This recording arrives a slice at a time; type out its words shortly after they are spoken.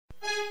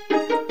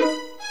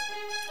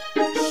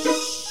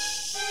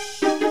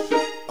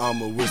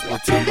I'ma whisper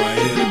to my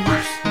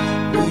enemies.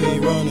 We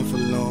ain't running for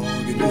long,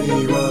 and we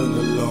ain't running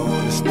alone.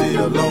 And stay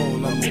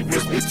alone, I'ma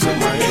whisper to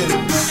my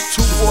enemies.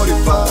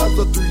 245s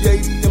or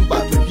 380 and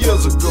about 3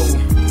 years ago.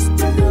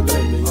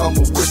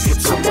 I'ma whisper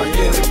to my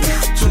enemies.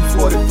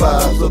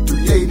 245s or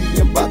 380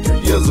 and about 3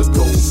 years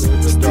ago.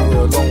 Stay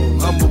alone,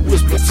 I'ma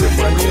whisper to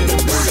my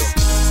enemies.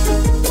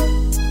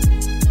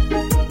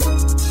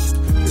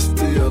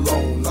 Stay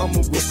alone,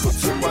 I'ma whisper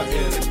to my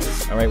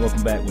enemies. All right,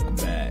 welcome back.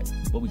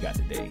 What we got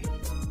today?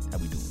 How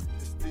we doing?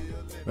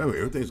 Anyway,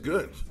 everything's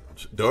good.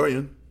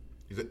 Dorian.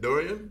 Is it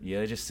Dorian?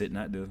 Yeah, just sitting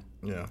out there.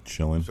 Yeah.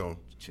 Chilling.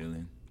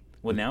 Chilling.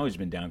 Well, now it's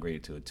been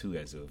downgraded to a 2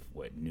 as of,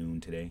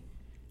 noon today?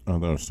 Oh,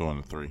 they're still on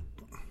the 3.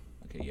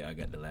 Okay, yeah, I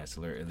got the last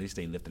alert. At least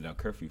they lifted our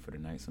curfew for the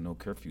night, so no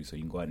curfew, so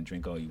you can go out and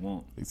drink all you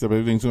want. Except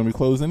everything's going to be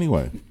closed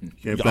anyway.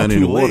 Can't find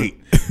any water.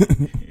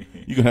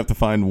 You're going to have to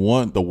find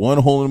the one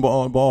hole in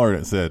the bar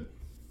that said,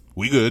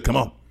 we good, come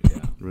on.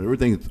 Yeah.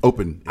 Everything's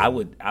open. I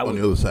would on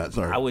the other side.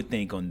 Sorry. I would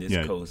think on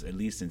this coast, at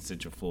least in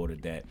Central Florida,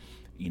 that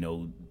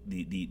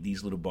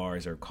these little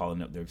bars are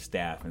calling up their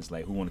staff and it's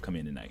like, who want to come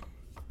in tonight?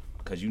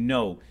 Because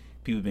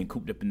people have been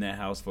cooped up in that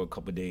house for a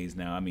couple of days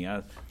now. I mean,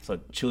 I saw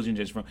children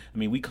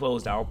we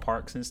closed our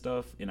parks and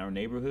stuff in our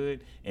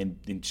neighborhood, and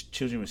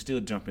children were still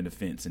jumping the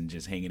fence and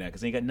just hanging out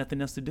because they ain't got nothing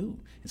else to do.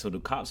 And so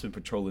the cops been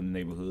patrolling the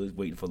neighborhoods,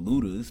 waiting for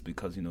looters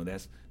because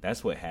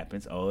that's what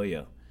happens. Oh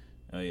yeah.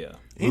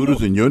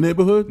 Looters in your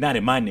neighborhood? Not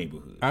in my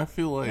neighborhood. I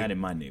feel like not in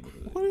my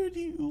neighborhood. What are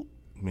you,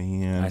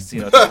 man? I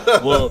see.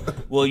 Well,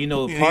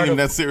 part of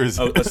that serious.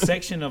 a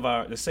section of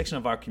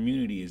our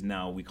community is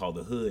now we call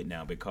the hood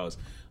now because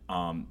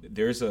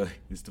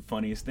it's the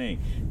funniest thing.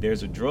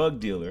 There's a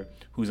drug dealer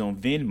who's on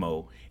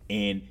Venmo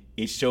and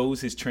it shows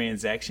his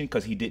transaction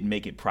because he didn't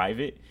make it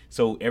private.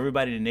 So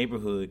everybody in the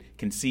neighborhood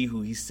can see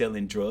who he's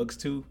selling drugs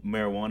to,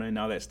 marijuana and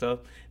all that stuff,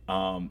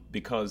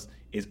 because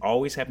it's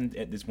always happened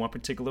at this one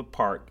particular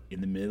park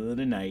in the middle of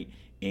the night.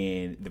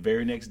 And the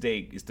very next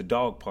day, it's the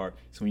dog park.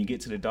 So when you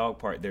get to the dog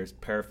park, there's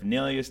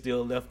paraphernalia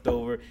still left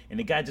over, and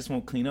the guy just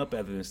won't clean up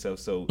after himself.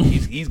 So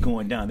he's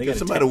going down. They got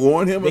somebody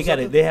warn him.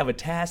 They have a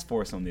task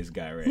force on this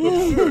guy right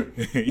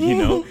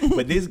now.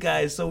 But this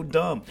guy is so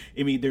dumb.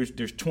 I mean, there's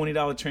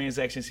 $20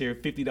 transactions here,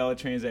 $50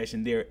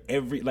 transaction there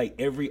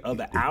every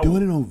other hour.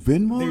 Doing it on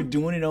Venmo. They're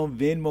doing it on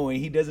Venmo, and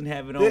he doesn't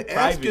have it on They're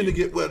private. asking to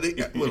get whether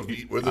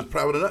it's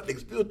private or not. They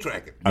can still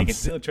track it.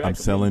 I'm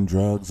selling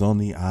drugs on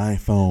the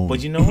iPhone.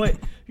 But you know what?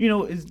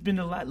 It's been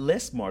a lot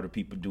less smarter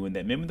people doing that.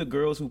 Remember the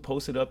girls who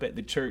posted up at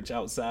the church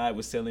outside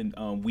was selling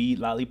weed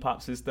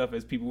lollipops and stuff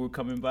as people were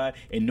coming by,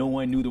 and no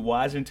one knew the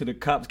wiser until the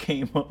cops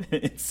came up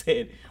and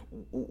said,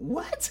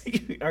 "What?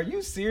 Are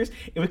you serious?"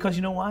 And because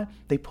you know why?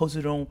 They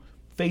posted it on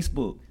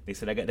Facebook. They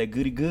said, "I got that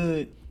goody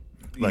good."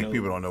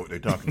 People don't know what they're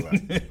talking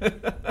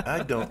about.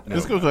 I don't know.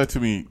 This goes back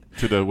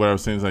to what I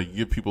was saying is like you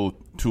give people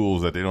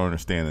tools that they don't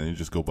understand and they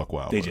just go buck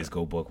wild. They just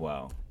go buck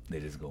wild.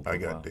 I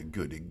got that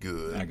goody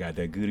good. I got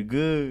that goody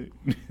good.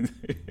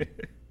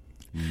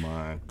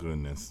 My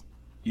goodness.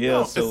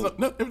 Yeah,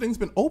 everything's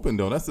been open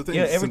though. That's the thing.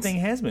 Yeah, everything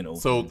has been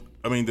open. So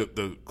I mean,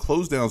 the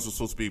close downs were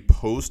supposed to be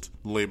post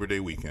Labor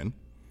Day weekend,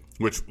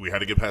 which we had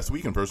to get past the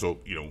weekend first. So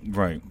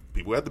right,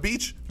 people were at the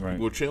beach, right,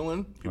 people were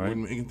chilling, people were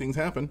making things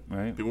happen,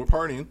 right, people were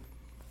partying.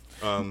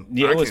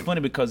 It was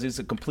funny because it's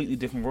a completely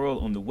different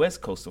world on the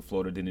west coast of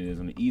Florida than it is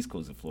on the east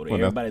coast of Florida.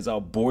 Everybody's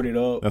all boarded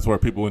up. That's why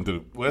people went to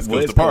the west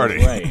coast to party.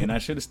 Right, and I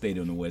should have stayed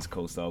on the west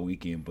coast all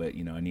weekend, but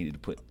I needed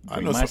to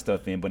bring my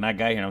stuff in. But I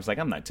got here and I was like,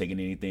 I'm not taking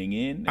anything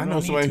in. I know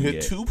somebody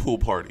hit 2 pool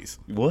parties.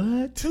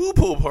 What? 2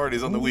 pool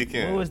parties on the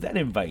weekend. What was that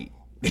invite?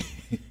 You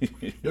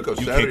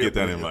can't get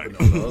that invite.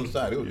 On the other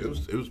side, it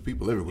was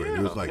people everywhere.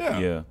 It was like,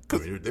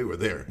 they were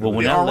there. Well,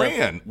 when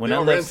I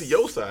left to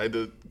your side.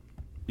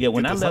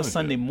 When I left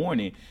Sunday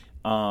morning.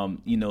 The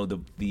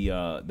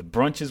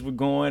brunches were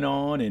going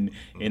on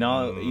and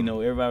all,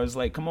 everybody was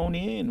like, come on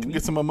in.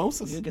 Get some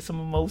mimosas. Get some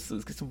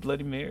mimosas, get some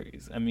Bloody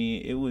Marys. I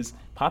mean, it was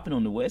popping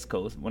on the West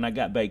Coast. When I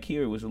got back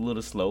here, it was a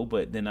little slow,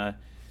 but then I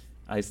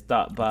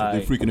stopped by.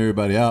 They're freaking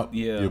everybody out.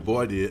 Yeah. Your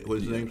boy did.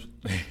 What's his name?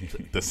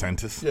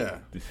 DeSantis. Yeah.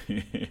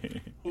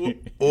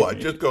 I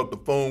just got the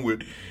phone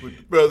with the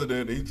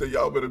president. He said,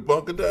 y'all better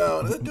bunker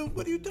down. I said, dude,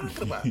 what are you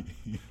talking about?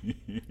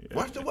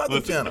 Watch the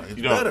Weather Channel.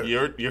 It's better.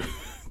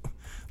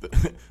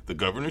 The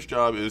governor's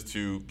job is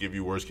to give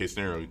you worst case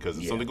scenario because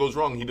if something goes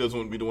wrong, he doesn't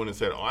want to be the one that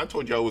said, "Oh, I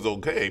told y'all it was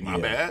okay. My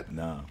bad."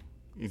 No,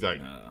 he's like,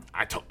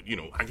 "I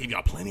gave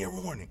y'all plenty of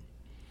warning."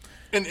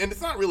 And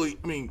it's not really.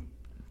 I mean,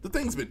 the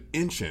thing's been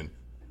inching.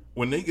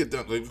 When they get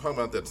done, they talk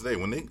about that today.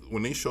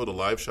 When they show the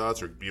live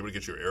shots or be able to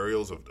get your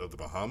aerials of the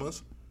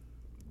Bahamas.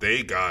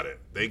 They got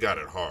it. They got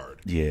it hard.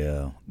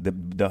 Yeah. The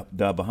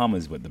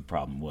Bahamas what the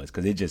problem was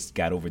because it just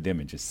got over them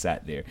and just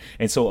sat there.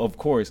 And so, of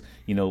course,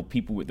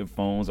 people with their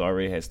phones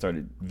already had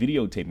started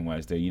videotaping while I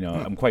was there.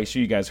 I'm quite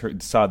sure you guys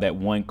saw that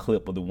one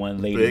clip of the one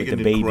lady with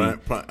the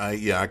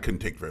baby. I couldn't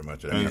take very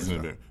much of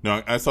that.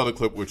 No, I saw the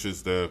clip, which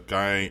is the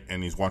guy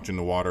and he's watching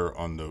the water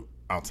on the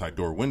outside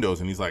door windows,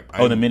 and he's like,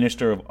 the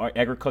Minister of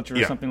Agriculture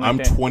or something like I'm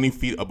that? 20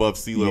 feet above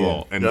sea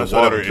level, and That's the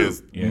what water happened, too.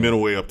 is Yeah.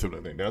 middle way up to it.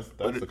 I think that's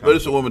But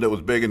it's a woman that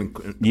was begging and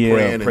praying.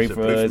 Pray and for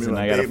said, us, me, and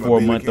my I got a baby, my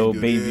baby 4-month-old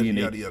can't do this, baby, and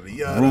yada, the yada,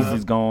 yada. roof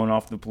is going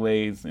off the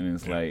place, and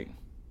it's like,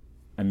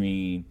 I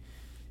mean,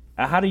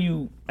 how do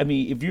you? I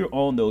mean, if you're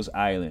on those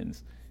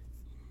islands,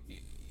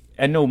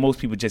 I know most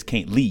people just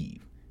can't leave.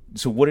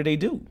 So what do they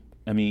do?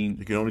 I mean,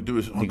 You can only do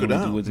is they hunker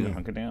gonna down. do is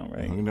hunker down,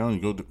 right? Hunker down, you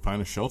go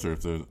find a shelter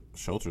if there's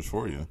shelters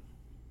for you.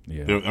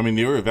 Yeah.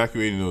 They were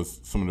evacuating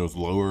some of those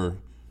lower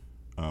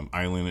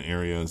island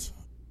areas,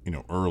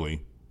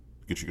 early,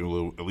 get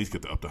you at least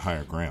get up to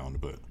higher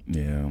ground, but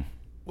Yeah.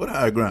 What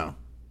higher ground?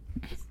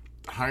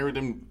 higher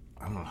than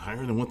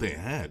what they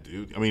had,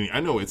 dude. I mean, I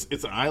know it's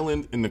an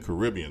island in the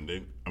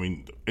Caribbean.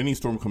 Any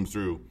storm comes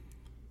through,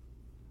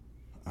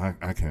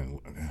 I can't.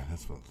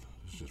 It's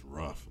just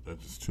rough.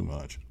 That's just too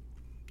much.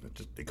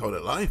 They call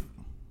it life.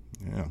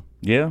 Yeah.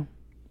 Yeah.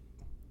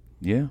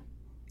 Yeah.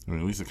 I mean,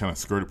 at least it kind of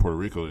skirted Puerto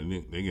Rico.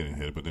 They getting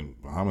hit, but then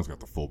Bahamas got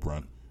the full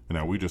brunt. And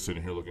now we just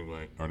sitting here looking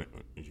like, are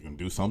you going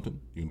to do something?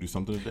 You can do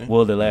something today?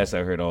 Well, the last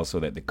I heard also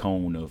that the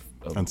cone of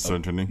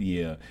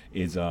Uncertainty?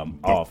 is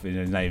off, and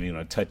it's not even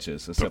going to touch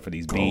us except for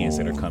these bands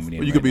that are coming in.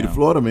 Well, you could right be now. the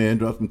Florida man,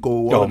 drop some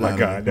cold water. Oh my down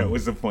God, there. that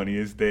was the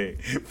funniest thing.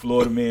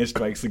 Florida man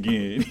strikes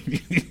again.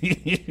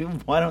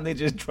 Why don't they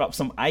just drop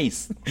some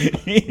ice?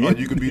 Or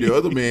you could be the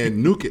other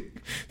man, nuke it.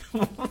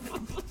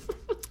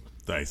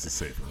 The ice is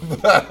safe.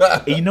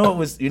 You know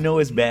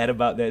what's bad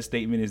about that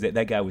statement is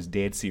that guy was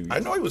dead serious. I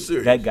know he was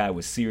serious. That guy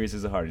was serious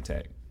as a heart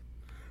attack.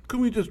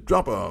 Couldn't we just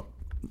drop a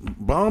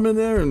bomb in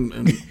there and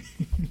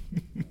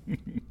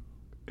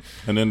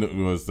And then there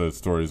was the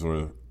stories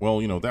where,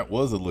 that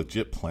was a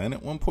legit plan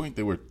at one point.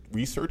 They were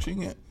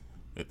researching it.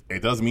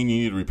 It doesn't mean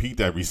you need to repeat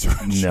that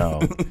research. No,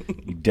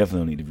 you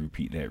definitely need to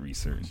repeat that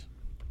research.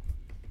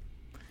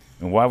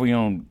 And while we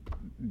on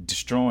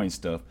destroying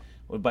stuff,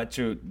 what about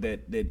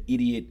that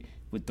idiot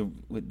with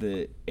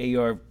the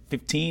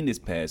AR-15 this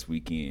past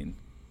weekend,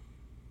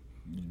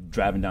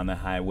 driving down the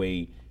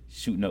highway,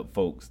 shooting up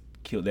folks,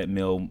 killed that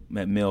male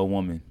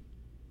woman.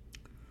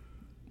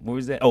 Where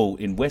was that? Oh,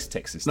 in West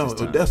Texas. no, this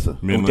time. Odessa.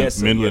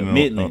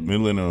 Midland.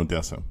 Midland and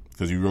Odessa,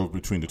 because you rode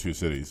between the two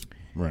cities,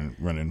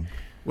 running.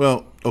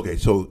 Well, okay,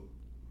 so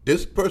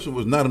this person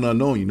was not an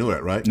unknown. You know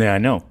that, right? Yeah, I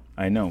know.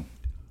 I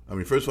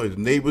mean, first of all, his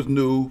neighbors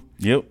knew.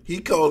 Yep.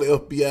 He called the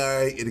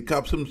FBI and the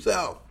cops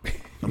himself.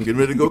 I'm getting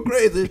ready to go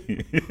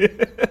crazy.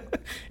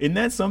 Isn't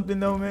that something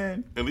though,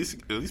 man? At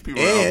least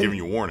people are out giving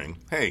you a warning.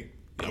 Hey,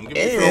 I'm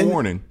giving you a And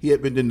warning. he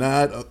had been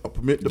denied a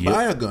permit to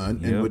buy a gun,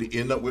 and would he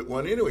end up with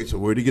one anyway? So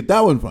where'd he get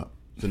that one from?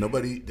 So they're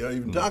not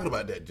even talking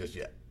about that just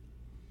yet.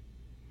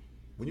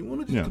 When you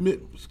want to just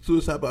commit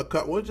suicide by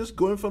cop, well, just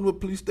go in front of a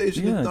police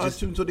station and start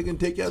shooting so they can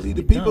take out, lead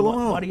the people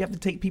on. Why do you have to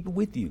take people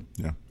with you?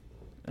 Yeah.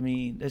 I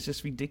mean, that's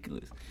just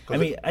ridiculous. I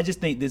mean, I just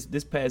think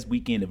this past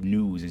weekend of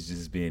news has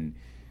just been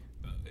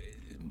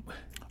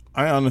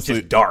I honestly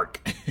just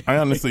dark. I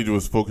honestly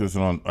was focusing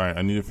on, all right,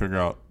 I need to figure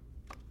out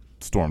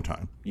storm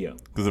time. Yeah.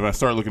 Because if I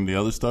start looking at the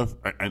other stuff,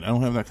 I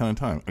don't have that kind of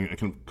time. I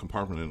can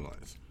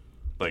compartmentalize.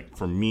 Like,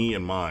 for me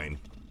and mine,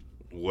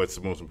 what's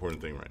the most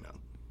important thing right now?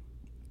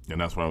 And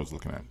that's what I was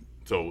looking at.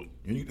 So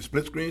You need the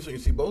split screen so you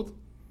see both?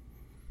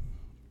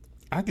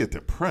 I get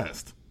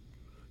depressed.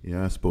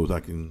 Yeah, I suppose I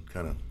can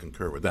kind of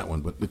concur with that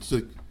one, but it's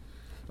all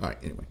right.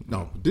 Anyway,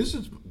 no, this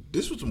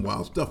was some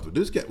wild stuff.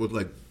 This guy was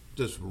like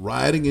just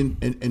rioting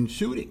and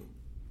shooting,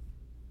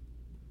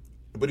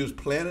 but he was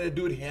planning to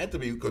do it. He had to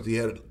be because he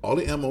had all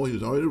the ammo. He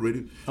was already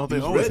ready. Oh,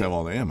 they always have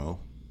all the ammo.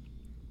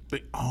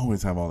 They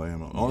always have all the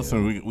ammo. All of a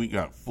sudden, we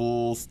got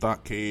full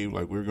stockade.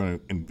 Like we're going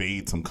to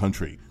invade some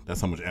country.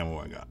 That's how much ammo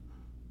I got.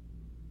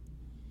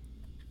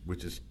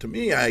 Which is to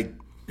me,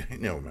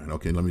 never mind.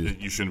 Okay, let me just.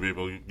 You shouldn't be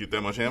able to get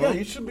that much ammo. Yeah,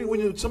 you should be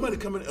when somebody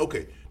coming.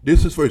 Okay,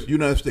 this is first.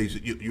 United States.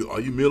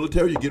 Are you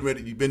military? You getting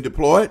ready? You've been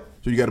deployed,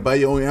 so you got to buy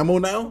your own ammo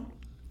now.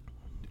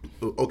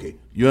 Okay,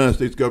 United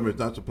States government is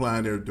not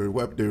supplying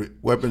their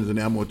weapons and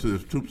ammo to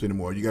the troops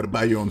anymore. You got to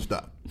buy your own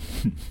stuff.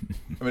 I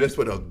mean, that's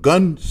what a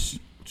gun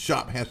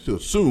shop has to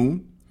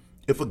assume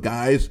if a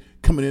guy's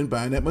coming in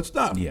buying that much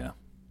stuff. Yeah.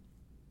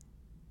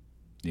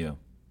 Yeah.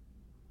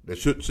 That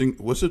should sing.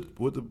 What's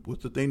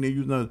the thing they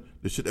use now?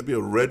 Should that be a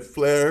red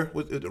flare?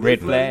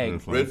 Red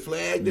flag. Red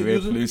flag. They're Red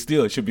using? flare,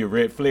 still, it should be a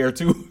red flare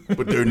too.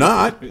 But they're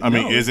not. I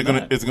mean, No, is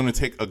it's it gonna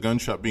take a gun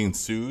shop being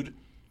sued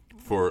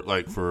for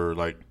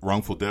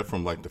wrongful death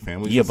from like the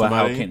family? Yeah, but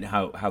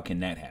how can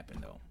that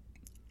happen though?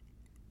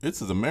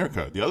 This is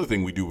America. The other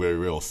thing we do very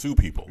well: sue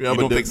people. Yeah, You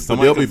but don't think they'll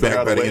somebody be can figure backed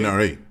out by a the way?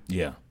 NRA.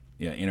 Yeah.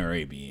 Yeah.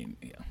 NRA being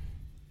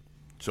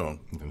So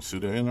You can sue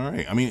the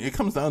NRA. I mean, it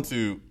comes down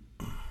to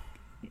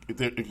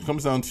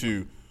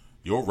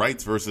your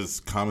rights versus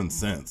common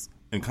sense,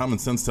 and common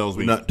sense tells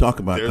me we're not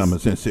talking about there's common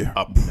sense here.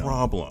 a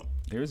problem.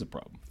 there is a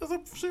problem. There's a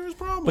serious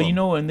problem. But you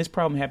know, when this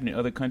problem happened in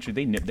other countries,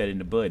 they nip that in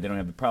the bud. They don't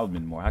have the problem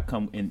anymore. How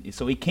come? And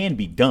so it can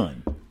be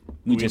done.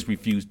 We just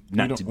refuse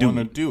not we to don't do want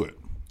to it. do it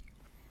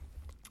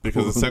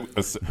because we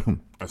segment,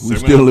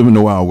 still live in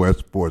the Wild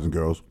West, boys and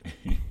girls.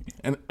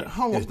 and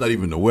how long? It's not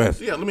even the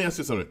West. Yeah, let me ask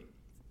you something.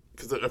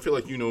 because I feel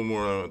like you know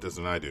more about this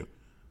than I do.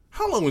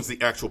 How long was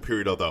the actual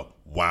period of the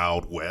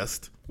Wild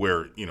West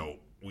where,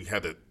 we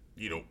had to,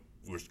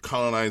 we're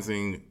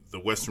colonizing the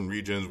western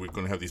regions, we're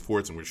going to have these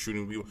forts and we're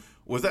shooting people?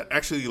 Was that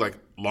actually like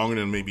longer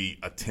than maybe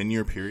a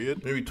 10-year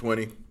period? Maybe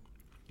 20.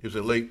 It was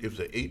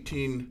a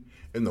 18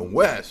 in the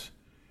West.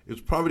 It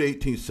was probably the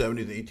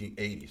 1870s and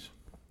 1880s.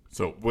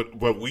 So but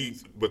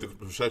the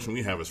perception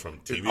we have is from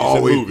TVs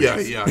Always, and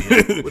movies. yeah.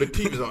 With the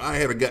TVs, I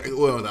had a guy.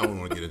 Well, I don't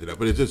want to get into that,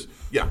 but it's just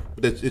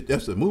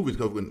that's the movies.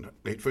 Because when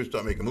they first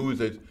started making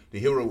movies, the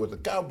hero was a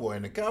cowboy,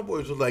 and the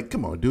cowboys was like,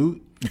 "Come on,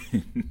 dude,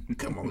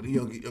 come on,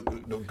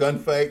 no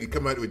gunfight. You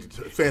come out with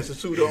your fancy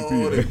suit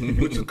on,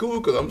 which is cool.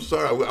 Because I'm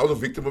sorry, I was a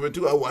victim of it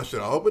too. I watched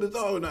it all, but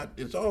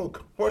it's all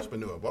horse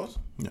manure, boss.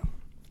 Yeah.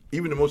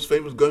 Even the most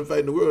famous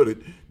gunfight in the world,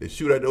 they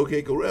shoot at the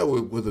OK Corral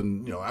was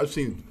I've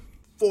seen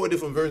 4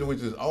 different versions, which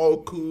is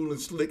all cool and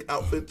slick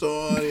outfits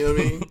on. You know what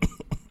I mean?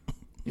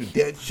 You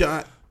dead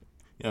shot.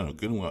 Yeah, no,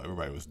 good one.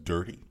 Everybody was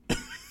dirty,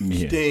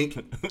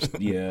 Stink.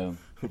 Yeah.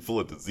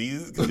 full of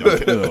diseases.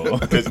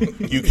 Because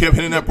you kept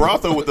hitting that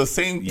brothel with the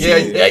same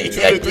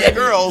Yeah.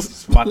 girls.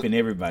 Swapping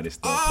everybody's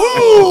stuff.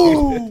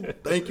 Woo!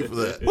 Thank you for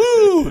that.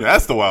 Woo!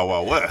 That's the Wild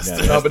Wild West.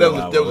 That's No, but the that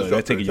Wild was Wild a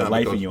West. Taking your time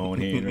life because- in your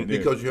own hand right there.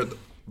 Because you had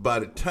by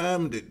the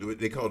time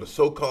they called the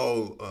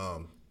so-called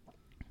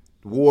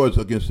wars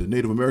against the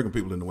Native American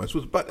people in the West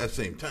was about that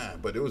same time,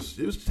 but it was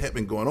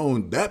happening going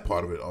on that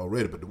part of it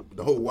already. But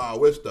the whole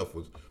Wild West stuff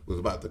was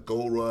about the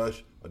gold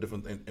rush, a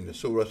different and the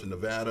silver rush in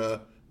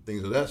Nevada,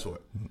 things of that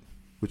sort,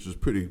 which is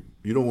pretty.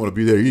 You don't want to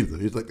be there either.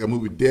 It's like that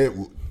movie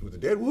Deadwood. Was it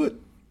Deadwood?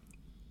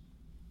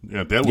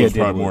 Yeah, that was probably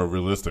Deadwood. more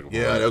realistic.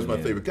 Yeah, that was my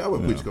favorite cowboy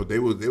movies because they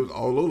was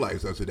all low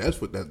lights. I said that's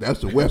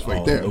the West right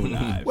All there.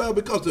 lowlife. Well,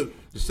 because the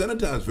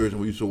sanitized version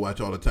we used to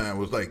watch all the time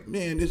was like,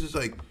 man, this is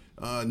like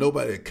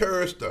nobody had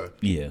cursed. Or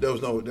Yeah. there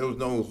was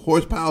no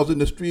horse piles in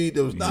the street.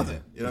 There was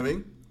nothing. You know what I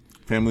mean?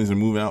 Families are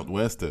moving out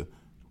west to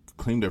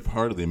claim their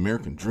part of the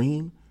American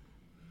dream.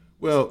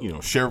 Well,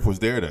 Sheriff was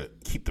there to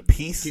keep the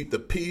peace. keep the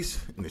peace,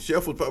 and the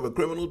sheriff was probably a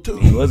criminal too.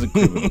 He was a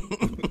criminal.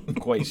 I'm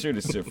quite sure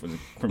the sheriff was a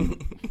criminal.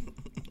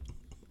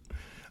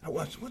 I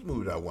watched what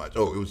movie did I watch?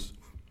 Oh, it was.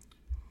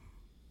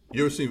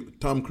 You ever seen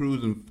Tom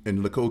Cruise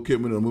and Nicole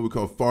Kidman in a movie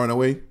called Far and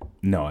Away?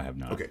 No, I have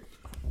not. Okay,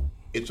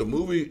 it's a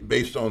movie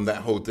based on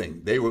that whole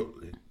thing.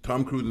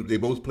 Tom Cruise. They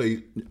both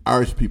played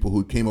Irish people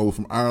who came over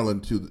from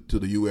Ireland to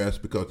the U.S.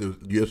 because the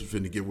U.S. was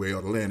trying to give away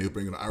all the land. They were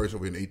bringing the Irish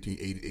over in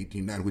 1880,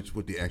 1890, which is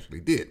what they actually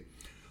did.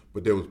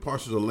 But there was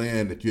parcels of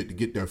land that you had to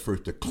get there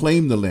first to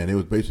claim the land. It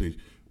was basically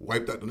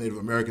wiped out the Native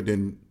American,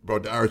 then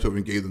brought the Irish over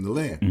and gave them the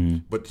land. Mm-hmm.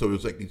 But so it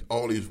was like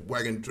all these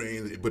wagon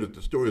trains. But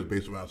the story is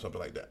based around something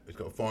like that. It's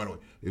called Far and Away.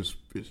 It's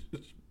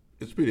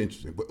pretty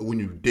interesting. But when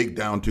you dig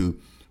down to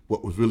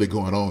what was really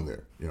going on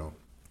there,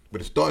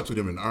 But it starts with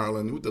them in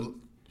Ireland with the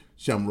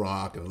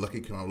Shamrock and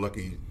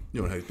Lucky.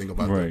 You know how you think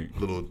about Right.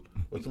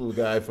 what's the little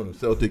guy from the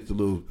Celtics, the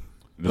little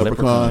The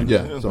leprechaun. leprechaun.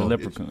 Yeah, The so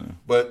leprechaun.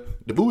 But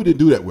the movie didn't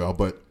do that well.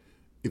 But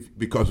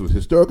because it was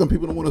historical,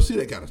 people don't want to see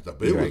that kind of stuff.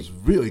 But it Right. was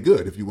really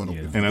good if you want to.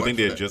 Yeah. And I think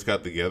they had that. just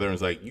got together and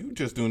was like, you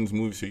just doing this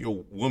movie so you're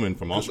a woman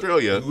from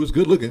Australia. It was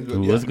good looking. It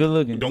was good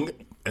looking.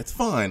 That's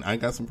fine. I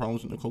got some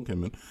problems with Nicole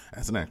Kidman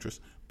as an actress.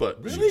 But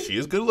she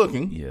is good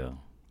looking. Yeah,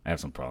 I have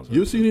some problems.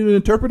 You With seen The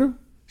Interpreter?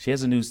 She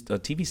has a new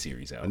TV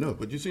series out. I know,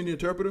 but you seen The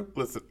Interpreter?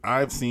 Listen,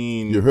 I've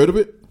seen. You heard of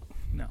it?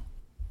 No.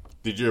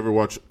 Did you ever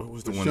watch? What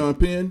was the one? Sean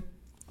Penn?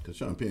 Because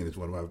Sean Penn is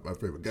one of my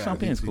favorite guys. Sean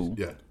Penn's He's- cool.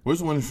 Yeah. Where's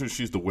the one where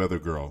she's the weather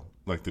girl,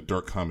 like the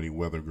dark comedy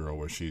weather girl,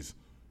 where she's.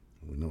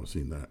 We've never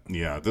seen that.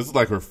 Yeah, this is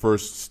like her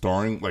first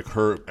starring, like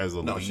her as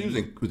a No, lead. she was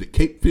in. Was it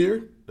Cape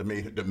Fear that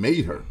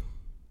made her?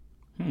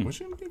 Was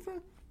she in Cape Fear?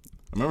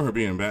 I remember her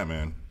being in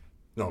Batman.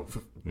 No.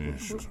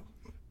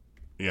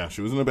 Yeah,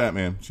 she was in a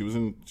Batman. She was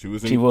in. She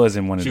was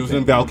in one of She the was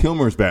in Batman. Val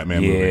Kilmer's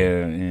Batman movie.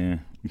 Yeah.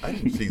 I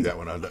didn't see that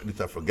one. At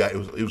least I forgot. It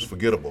was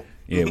forgettable.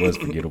 Yeah, it was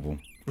forgettable.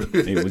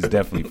 It was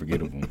definitely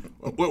forgettable.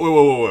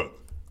 Wait.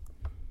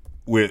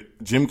 With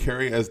Jim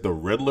Carrey as the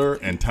Riddler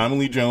and Tommy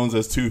Lee Jones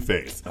as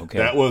Two-Face. Okay.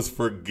 That was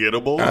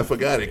forgettable. I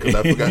forgot it because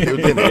I forgot it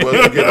was in it. It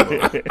was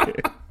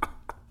forgettable.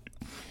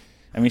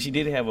 I mean, she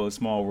did have a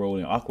small role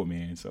in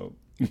Aquaman, so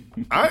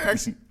I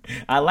actually,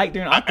 I liked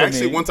her in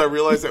Aquaman. once I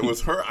realized that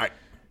was her, I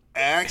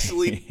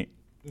actually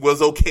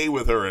was okay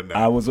with her in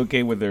I that. was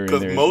okay with her in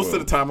Because there. most of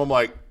the time I'm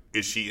like,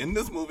 is she in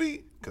this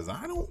movie? Because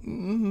I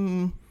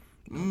don't.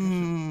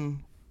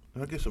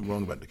 I guess I'm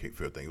wrong about the Cape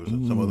Fear thing. It was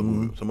some other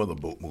movie, some other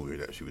boat movie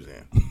that she was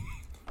in.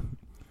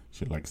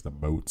 She likes the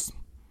boats.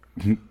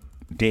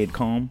 Dead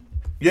Calm.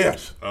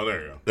 Yes. Oh,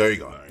 there you go. There you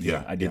go.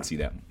 Yeah, I did see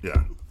that one.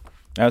 Yeah.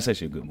 That was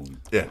actually a good movie.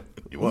 Yeah.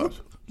 It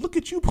was. Look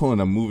at you pulling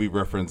a movie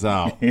reference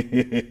out.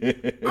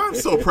 I'm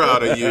so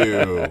proud of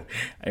you.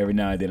 Every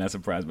now and then I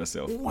surprise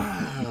myself.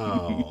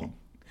 Wow.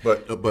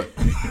 But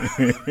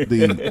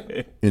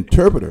the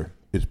interpreter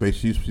is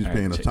basically she's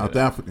playing a check South that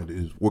out. African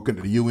is working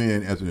at the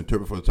UN as an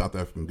interpreter for the South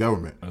African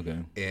government. Okay.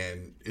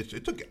 And it's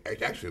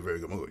actually a very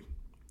good movie.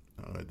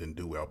 It didn't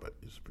do well, but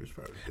it's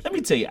probably. Let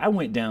me tell you, I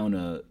went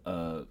down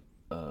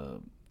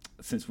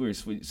since we're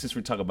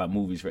talking about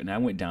movies right now, I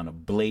went down a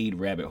Blade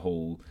rabbit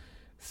hole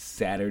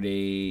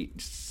Saturday,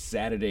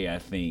 I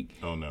think.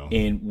 Oh, no.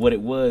 And what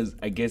it was,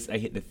 I guess I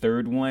hit the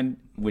third one,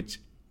 which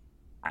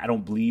I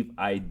don't believe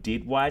I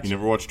did watch. You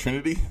never watched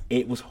Trinity?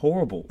 It was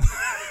horrible.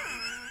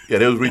 Yeah,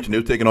 they was reaching. They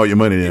was taking all your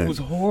money. Then It was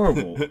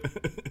horrible.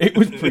 It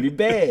was pretty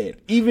bad.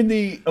 Even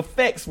the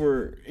effects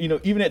were,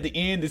 even at the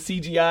end, the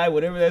CGI,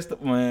 whatever that stuff.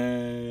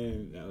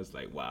 Man, I was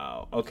like,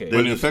 wow. Okay.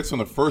 But the effects from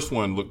the first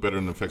one look better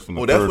than the effects from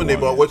the well, third that's when they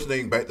one. brought what's his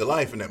name back to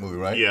life in that movie,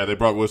 right? Yeah, they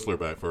brought Whistler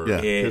back for Yeah.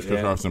 Chris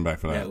Christopherson back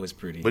for that. That was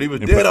pretty. But he was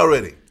dead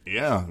already.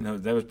 Yeah. No,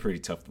 that was pretty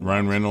tough to watch.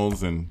 Ryan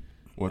Reynolds and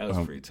what? That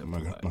was pretty tough my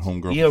to watch.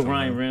 homegirl. Yeah, from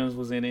Ryan somewhere. Reynolds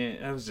was in it.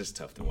 That was just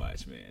tough to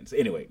watch, man. So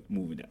anyway,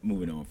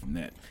 moving on from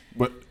that.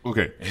 But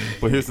okay,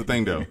 but here's the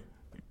thing though.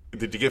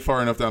 Did you get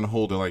far enough down the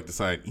hole to like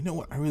decide? You know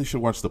what? I really should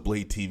watch the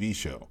Blade TV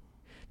show.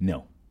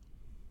 No.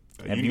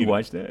 Have need you to-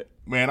 watched that?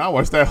 Man, I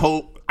watched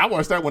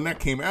that when that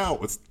came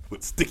out with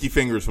Sticky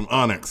Fingers from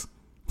Onyx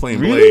playing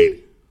Really?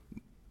 Blade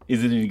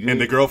Is it any good?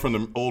 and the girl from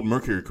the old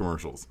Mercury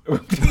commercials.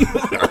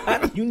 How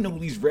do you know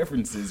these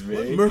references,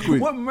 man? Mercury.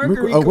 What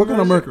Mercury? What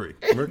kind of commercial? Mercury?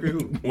 Mercury who?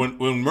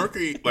 When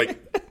Mercury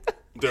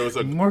there was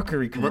a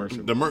Mercury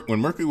commercial. when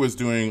Mercury was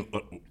doing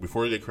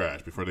before they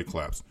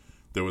collapsed,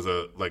 there was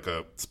a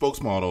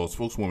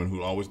spokeswoman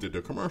who always did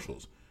their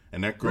commercials,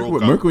 and that girl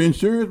What, Mercury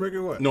Insurance?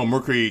 Mercury what?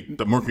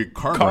 the Mercury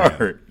car brand.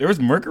 Car. There was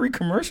Mercury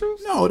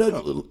commercials? No, that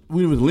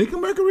when it was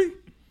Lincoln Mercury.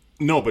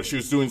 No, but she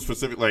was doing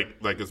specific like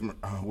it's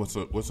what's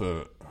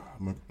a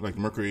like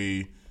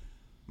Mercury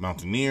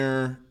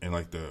Mountaineer and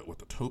like the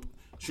taupe.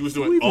 She was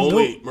doing even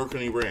only know?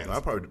 Mercury brands. I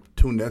probably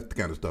tune that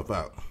kind of stuff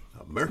out.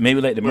 Mercury.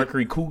 Maybe like the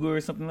Mercury Cougar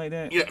or something like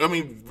that? Yeah, I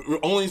mean,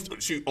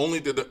 she only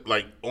did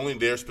only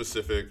their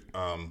specific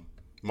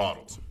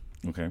models.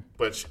 Okay.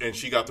 But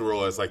she got the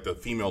role as like the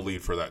female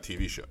lead for that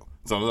TV show.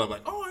 So I'm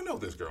like, oh, I know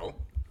this girl.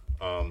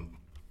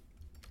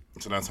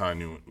 So that's how I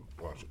knew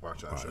watch that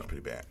show. That's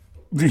pretty bad.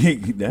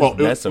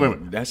 that's wait a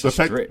minute. a the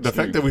stretch.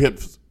 fact that we had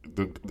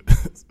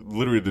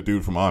literally the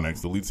dude from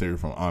Onyx, the lead singer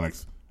from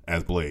Onyx,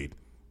 as Blade,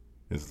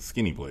 is the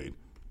skinny Blade,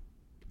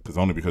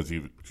 because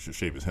he should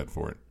shave his head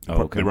for it.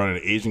 Oh, okay. They brought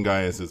an Asian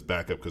guy as his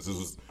backup because this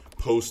was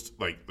post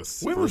like the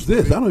When first was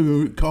this? movie. I don't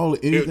even recall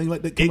anything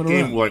like that coming It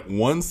came around. like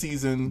one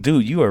season.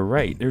 Dude, you are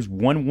right. There's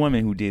one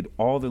woman who did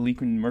all the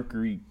Lincoln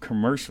Mercury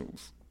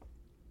commercials.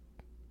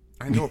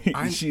 I know.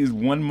 She is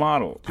one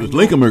model. It was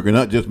Lincoln Mercury,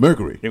 not just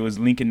Mercury. It was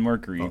Lincoln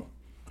Mercury. Oh.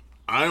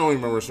 I don't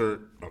remember her.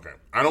 Okay,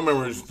 I don't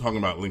remember her talking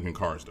about Lincoln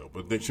cars though,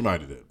 but she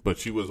might have did. But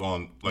she was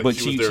on. Like, But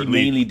she she was their lead.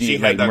 mainly did, She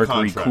had like, that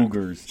Mercury contract.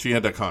 Cougars. She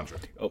had that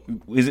contract. Oh,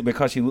 is it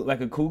because she looked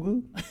like a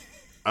cougar?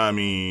 I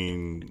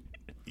mean,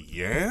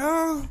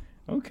 yeah.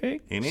 Okay.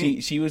 Ain't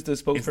it? She was the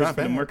It's spokesperson not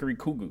for the bad. Mercury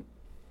Cougar.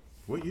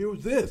 What year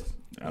was this?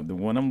 The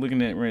one I'm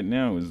looking at right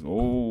now is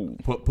old.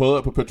 Pull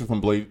up a picture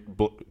from Blade.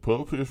 Pull up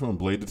a picture from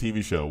Blade, the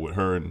TV show, with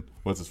her and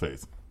what's his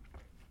face.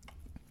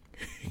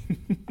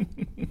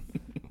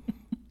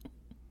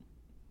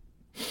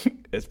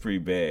 That's pretty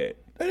bad.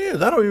 That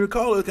is. I don't even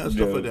recall that kind of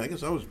stuff No. like that. I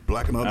guess I was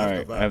blacking all All that right,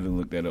 stuff I out. have to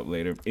look that up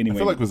later. I Anyway,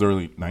 feel like it was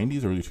early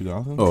 '90s, early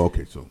 2000s. Oh,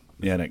 okay. So,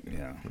 yeah.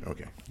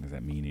 okay. Does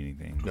that mean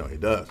anything? No, it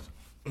does.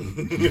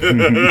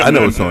 I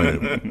know it's on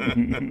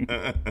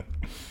it.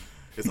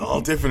 It's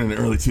all different in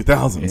the early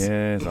 2000s.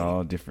 Yeah, it's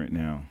all different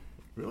now.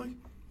 Really?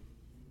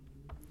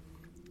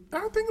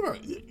 I think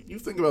about you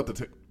think about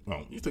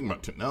you think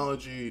about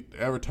technology,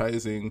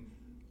 advertising,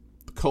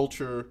 the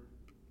culture.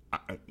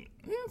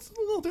 It's a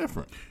little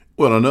different.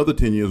 Well, another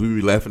 10 years, we'd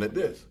be laughing at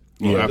this.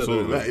 Yeah, Well,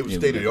 absolutely. It was Yeah,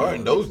 state of the art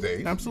in those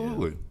days.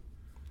 Absolutely.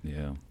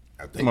 Yeah.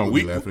 I think Come on, we'll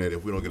be we- laughing at it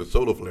if we don't get a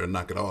solar flare and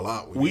knock it all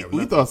out. We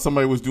thought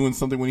somebody was doing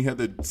something when he had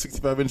the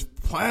 65-inch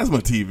plasma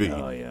TV.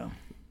 Oh yeah.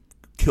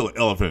 Kill an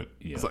elephant.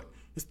 Yeah. It's like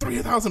it's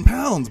 3,000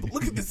 pounds, but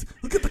look at this.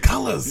 Look at the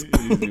colors.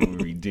 It was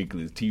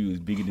ridiculous. TV was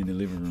bigger than the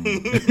living room.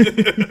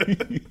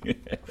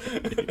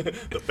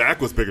 The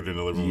back was bigger than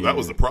the living room. That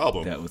was the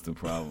problem. That was the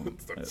problem.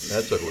 That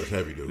sucker was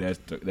heavy, dude.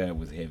 That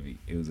was heavy.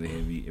 It was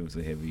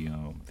a heavy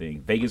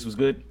thing. Vegas was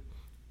good.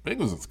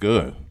 Vegas is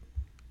good.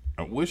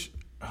 I wish.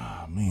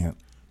 Oh man,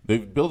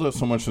 they've built up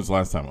so much since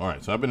last time. All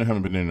right, so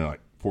haven't been in there like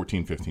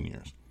 14, 15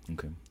 years.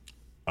 Okay.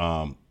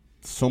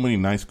 So many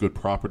nice, good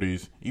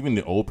properties. Even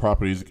the old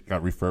properties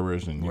got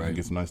refurbished, and you can Right.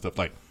 get some nice stuff.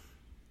 Like,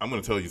 I'm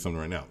going to tell you something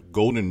right now.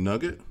 Golden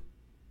Nugget,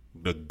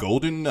 the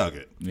Golden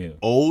Nugget, Yeah.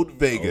 Old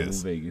Vegas,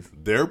 Old Vegas.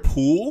 their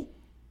pool,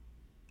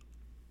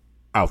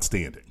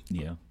 outstanding,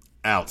 Yeah.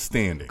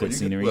 outstanding, Good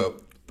scenery. Well,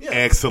 yeah.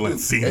 excellent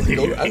And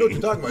scenery. I know what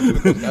you're talking about. Too,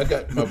 because I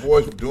got my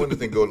boys doing this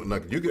thing, Golden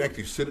Nugget. You can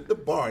actually sit at the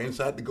bar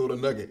inside the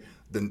Golden Nugget.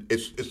 Then it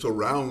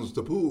surrounds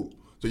the pool,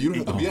 so you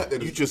don't have to be out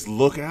there. You just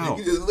look out.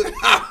 You just look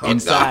out.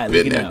 Inside, I've been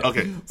looking there. out.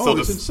 Okay, Oh, so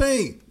it's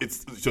insane.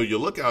 So you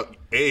look out.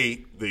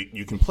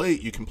 You can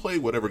play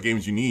whatever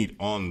games you need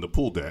on the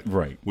pool deck,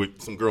 Right.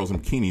 With some girls in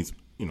bikinis,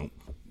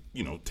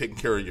 taking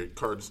care of your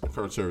card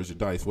service, your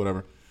dice,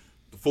 whatever.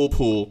 The full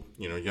pool,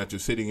 you got your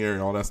sitting area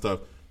and all that stuff.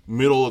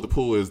 Middle of the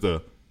pool is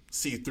the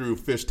see-through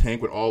fish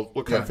tank with all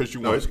what kind of Yeah. fish you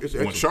No, want. it's You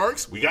want excellent.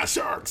 sharks? We got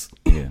sharks.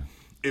 Yeah.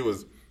 It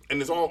was,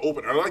 and it's all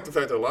open. I like the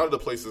fact that a lot of the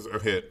places are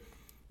hit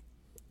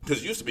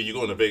because it used to be you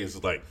go into Vegas,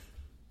 it's like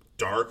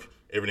dark.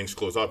 Everything's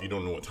closed off. You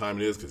don't know what time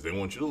it is because they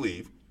want you to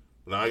leave.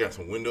 Now I got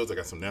some windows. I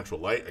got some natural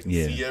light. I can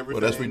see everything.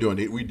 Well, that's what we're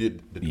doing. We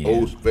did the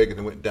old Vegas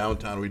and went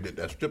downtown. We did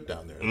that strip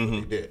down there. That's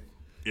what we did.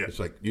 Yeah. It's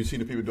like you see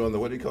the people doing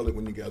what do you call it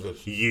when you guys are?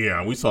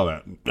 Yeah, we saw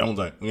that. That was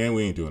like, yeah,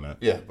 we ain't doing that.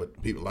 Yeah, but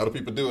a lot of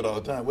people do it all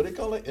the time. What do they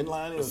call it?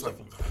 Inline or It's like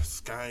something?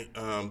 sky.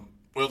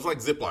 Well, it's like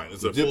zip line.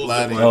 It's a Zip full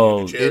lining zip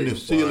line. in the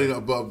ceiling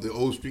above the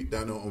old street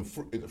down there on is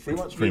it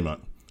Fremont Street.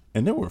 Fremont.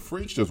 And there were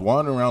freaks just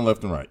wandering around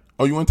left and right.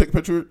 Oh, you want to take a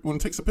picture? Want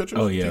to take some pictures?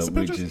 Oh yeah, Take some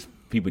we pictures? just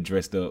people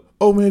dressed up.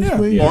 Oh man, it's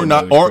crazy. Yeah, or that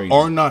not, was crazy.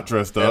 or not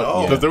dressed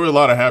up because there were a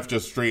lot of half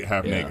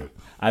Yeah. naked.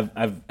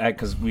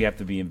 Because we have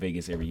to be in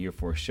Vegas every year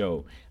for a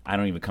show. I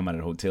don't even come out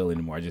of the hotel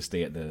anymore. I just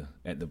stay at the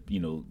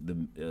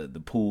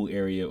the pool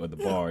area or the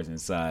bars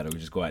inside, or we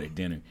just go out to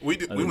dinner. We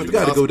went You to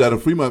got to go down to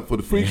Fremont for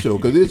the freak show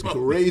because it's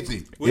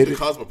crazy. We went to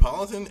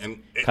Cosmopolitan,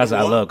 and I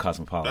love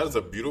Cosmopolitan. That is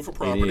a beautiful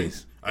property.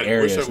 is. I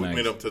Area wish I is would nice.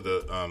 made up to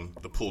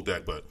the pool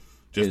deck, but It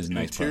just is the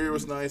nice interior property.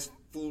 was nice,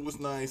 food was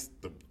nice,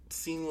 the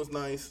scene was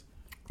nice,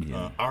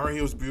 Yeah.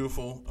 area was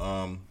beautiful.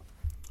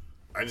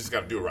 I just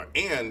got to do it right,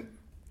 and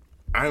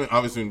I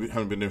obviously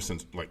haven't been there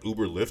since like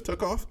Uber Lyft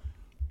took off.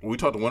 We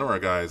talked to one of our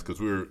guys because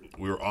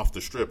we were off the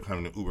strip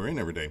having to Uber in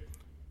every day.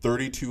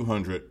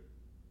 3,200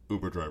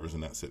 Uber drivers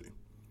in that city.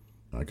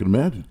 I can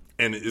imagine.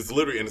 And it's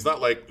literally, and it's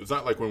not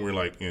like when we're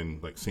like in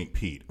like St.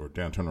 Pete or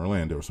downtown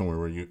Orlando or somewhere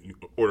where you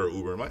order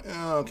Uber. I'm like,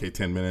 okay,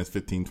 10 minutes,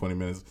 15, 20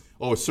 minutes.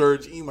 Oh, a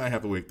surge, you might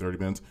have to wait 30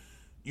 minutes.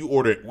 You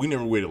order it. We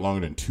never waited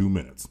longer than 2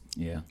 minutes.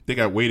 Yeah. They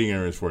got waiting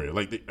areas for you.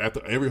 Like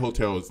every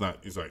hotel is not.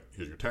 It's like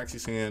here's your taxi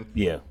stand.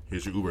 Yeah.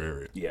 Here's your Uber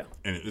area. Yeah.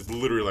 And it's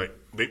literally like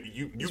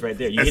It's right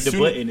there. You as hit the soon-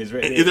 button, it's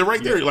right there. They're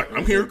right there. You're like,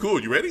 I'm here.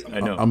 Cool. You ready? I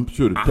know. I'm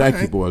sure the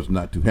taxi boys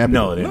not too happy.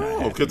 No, about they're that. not. No,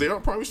 happy. because they are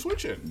probably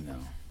switching. No.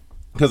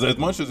 Because as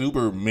much as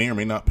Uber may or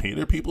may not pay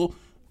their people,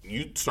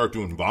 you start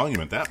doing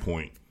volume at that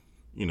point.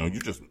 You know,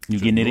 you're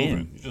getting it moving.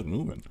 in. You're just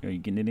moving. Are you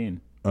getting it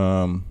in?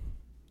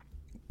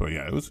 But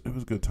yeah, it was a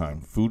good time.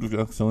 Food was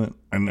excellent,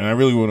 and I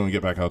really want to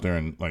get back out there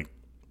and like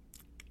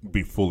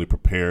be fully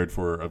prepared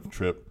for a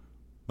trip,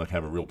 like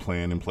have a real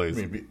plan in place.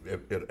 I mean,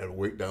 be at a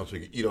weight down so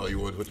you can eat all you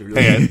want. What you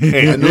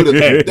Hey, I know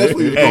that's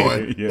where you're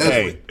going. yeah. That's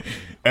Hey,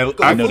 and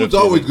I know food's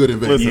always good in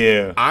Vegas. Listen,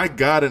 Yeah. I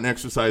got an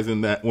exercise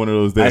in that one of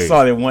those I days.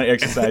 saw that one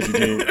exercise you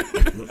did.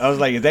 I was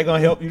like, is that gonna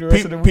help you the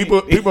rest of the week?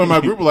 People in my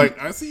group were like,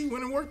 "I see you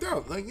went and worked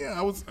out." Like, yeah,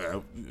 I was.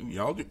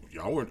 Y'all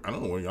were. I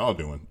don't know what y'all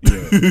doing.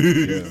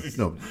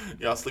 No,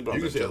 Y'all sleep on you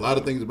can that say a shit. lot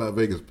of things about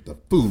Vegas, but the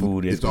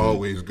food is is good.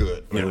 always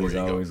good. Food Everywhere is you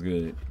go. always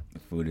good. The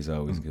food is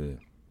always good.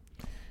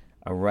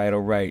 All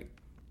right.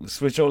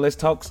 Switch over. Let's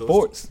talk So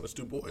sports. Let's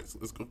do boys.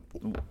 Let's go.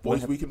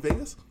 Boys Week in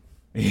Vegas.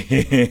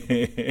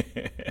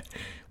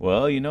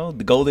 Well,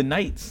 the Golden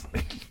Knights.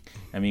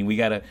 I mean, we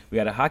got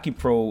a hockey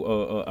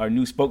pro, our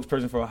new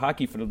spokesperson for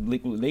hockey for the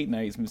Liquid Late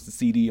Nights, Mr.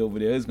 CD over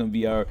there is going to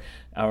be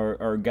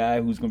our guy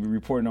who's going to be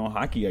reporting on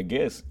hockey, I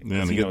guess.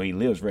 Yeah, 'Cause, he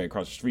lives right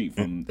across the street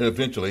from. And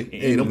eventually,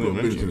 hey, don't put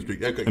business in the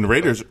street. And the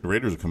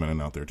Raiders are coming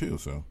in out there too.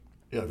 So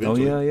Yeah, Oh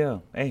eventually. yeah.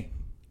 Hey,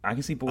 I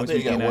can see I boys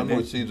think you got weekend out one more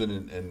there. season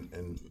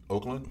in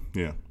Oakland.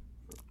 yeah,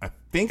 I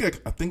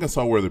think I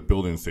saw where they're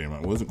building the stadium.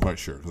 I wasn't quite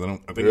sure because I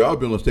think They are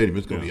building a stadium.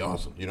 It's going to be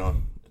awesome.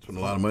 It's a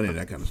lot of money and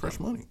that kind of fresh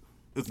stuff. money.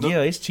 It's not,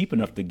 Yeah, it's cheap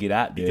enough to get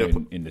out there Yeah,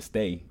 and to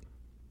stay.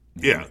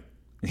 yeah.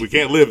 We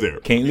can't live there.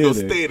 Can't You'll live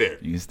there. Stay there.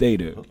 You can stay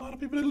there. A lot of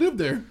people that live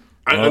there.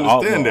 I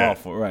understand that.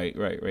 Off, right.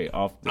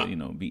 Off the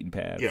beaten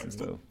paths Yeah. and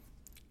stuff.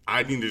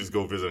 I need to just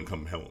go visit and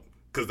come home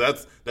because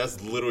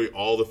that's literally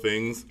all the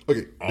things.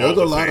 Okay, all there's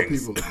the a lot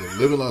things. of people that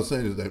live in Los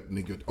Angeles that when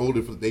they get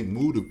older,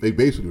 they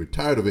basically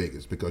retire to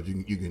Vegas because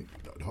you can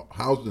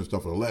houses and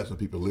stuff are less and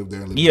people live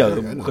there. Yeah, I know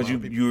a because lot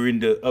of people. you're in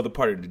the other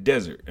part of the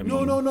desert. I mean,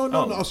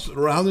 No,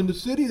 surrounding the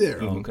city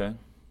there. Oh, okay.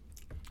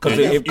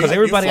 And Because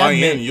everybody you fly I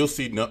met, in, you'll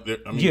see.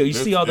 you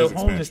see all the there's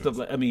homes and expansion.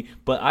 stuff. I mean,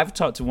 but I've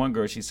talked to one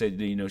girl. She said,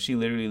 she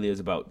literally lives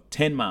about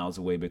 10 miles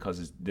away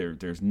because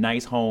there's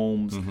nice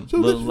homes, So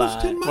little this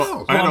was 10 lives.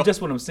 miles. I know. Well,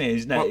 just what I'm saying.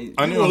 It's not. Well,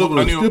 I You knew. don't live on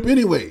I a knew. strip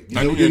anyway. You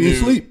I know, knew. you need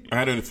sleep. I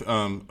had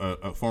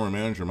a former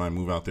manager of mine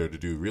move out there to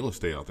do real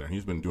estate out there.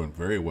 He's been doing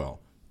very well,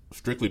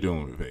 strictly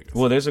dealing with Vegas.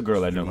 Well, there's a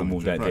girl I know who Right.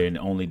 moved out there and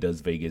only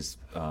does Vegas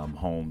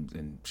homes,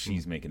 and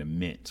she's making a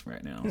mint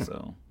right now.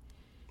 So,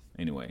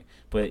 anyway,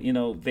 but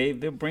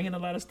they're bringing a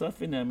lot of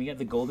stuff in there. I mean, you got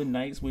the Golden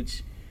Knights,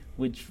 which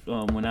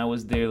when I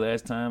was there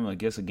last time, I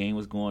guess a game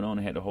was going on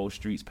and had the whole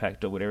streets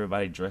packed up with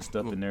everybody dressed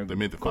up in their. They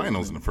made the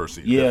finals in the first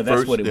season. Yeah,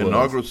 that's First what it was.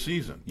 inaugural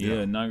season.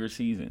 Yeah, inaugural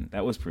season.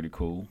 That was pretty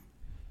cool.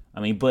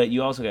 I mean, but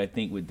you also got to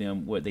think with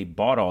them, they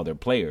bought all their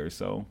players,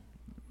 so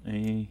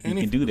you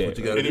can do that.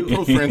 you gotta Any do.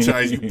 pro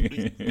franchise,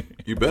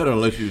 You better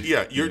unless you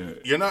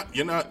you're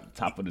not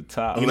Top of the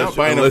top. You're not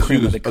buying a unless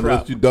cream you of the crop.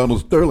 unless you Donald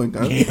Sterling.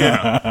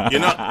 Huh? you're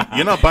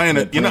not buying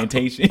a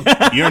Plantation.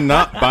 you're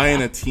not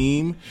buying a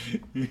team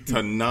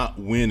to not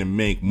win and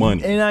make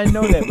money. And I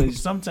know that, but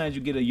sometimes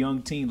you get a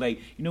young team, like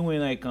when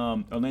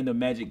Orlando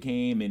Magic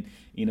came and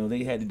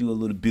they had to do a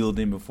little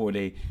building before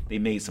they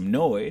made some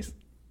noise.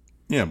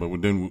 Yeah,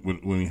 but then when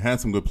we had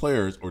some good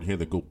players, or he had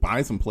to go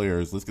buy some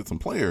players, let's get some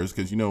players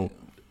because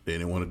They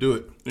didn't want to do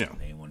it. Yeah.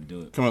 They didn't want to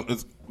do it. Come on,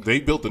 they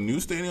built a new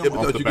stadium Yeah, off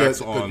because the you backs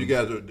guys, on. you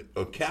guys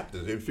are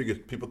captives. They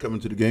figured people coming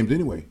to the games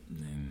anyway.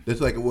 That's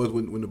like it was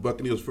when the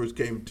Buccaneers first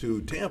came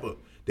to Tampa.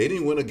 They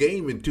didn't win a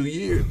game in 2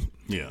 years.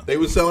 Yeah. They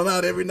were selling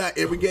out every night,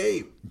 every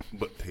game.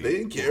 But They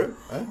didn't care.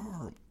 Huh?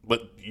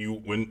 But you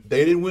when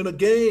They didn't win a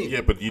game.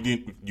 yeah, but you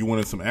didn't. You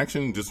wanted some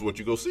action. This is what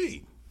you go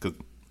see. Because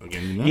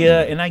again, you're not Yeah,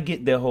 and I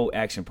get the whole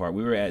action part.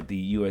 We were at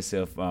the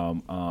USF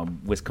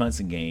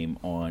Wisconsin game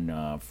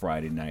on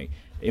Friday night.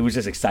 It was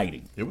just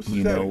exciting. It was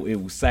you exciting. know, it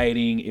was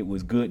exciting. It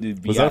was good to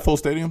be Was that a out. full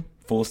stadium?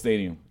 Full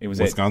stadium? It was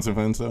Wisconsin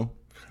fans though.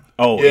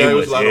 Oh, Yeah, it it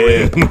was was a lot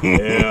of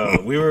yeah,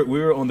 yeah. We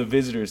were on the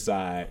visitor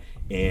side,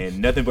 and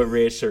nothing but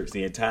red shirts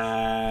the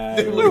entire.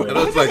 And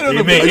I was like,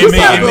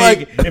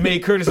 It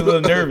made Curtis a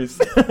little nervous.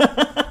 you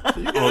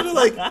guys are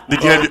like,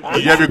 Did you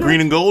have your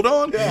green and gold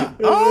on? yeah.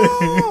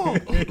 Oh,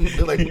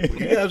 They're like, you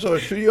guys are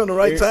sure you on the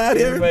right side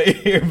here?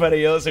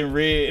 Everybody else in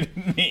red.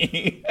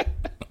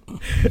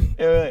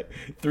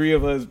 Three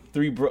of us,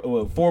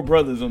 four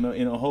brothers in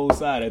a whole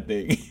side, I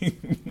think.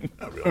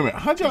 wait a minute.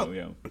 How'd y'all?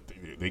 Yeah.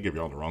 They give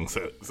y'all the wrong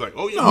set. It's like,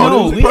 oh yeah, No, No,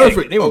 they was we had-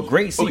 perfect. they were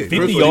great seats,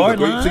 50-yard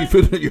line.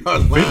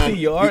 50-yard line.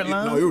 50-yard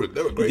line. No,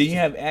 they were great. Did you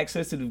have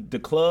access to the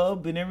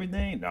club and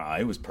everything? Nah,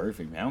 it was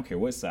perfect, man. I don't care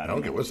what side. I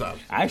don't care what side.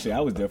 Actually,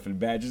 I was there for the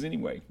Badgers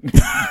anyway.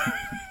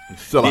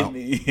 Sell out.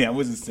 Yeah, I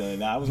wasn't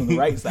selling. I was on the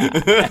right side.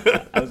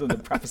 I was on the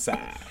proper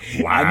side.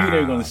 I knew they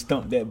were going to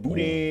stump that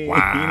booty.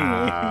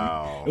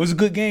 Wow. Anyway, it was a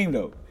good game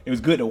though. It was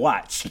good to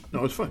watch.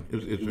 No, it's fun. It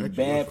was actually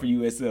Bad for fun.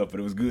 USF, but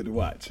it was good to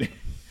watch.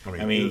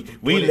 I mean, it was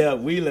we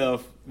 20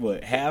 left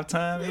what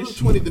halftime It was ish.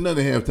 20 to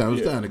nothing halftime. It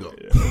was time to go.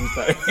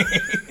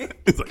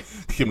 It's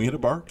like, can we hit a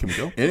bar? Can we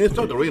go? And it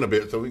started to rain a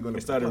bit, so we're going to.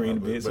 It started to rain a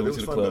bit, so but we it was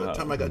to the fun. By the clubhouse.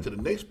 time I got to the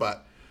next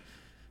spot,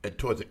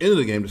 towards the end of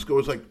the game, the score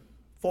was like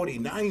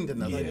 49 to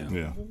nothing. Yeah.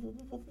 Yeah.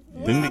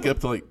 Didn't it get up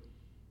to like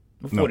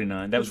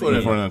 49. That was the 49.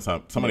 end. 49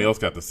 time? Somebody else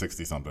got to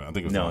 60 something. I think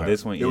it was No, higher.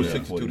 this one. It was yeah,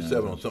 62 to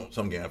 49. 7 on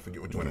some game. I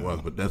forget which one it was,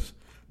 but that's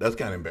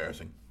kind of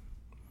embarrassing.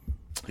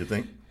 You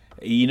think?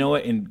 You know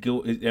what?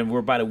 And we're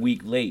about a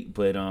week late,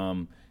 but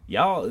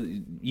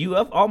you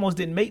almost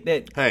didn't make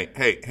that.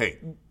 Hey.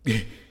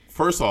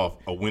 First off,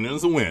 a win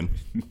is a win.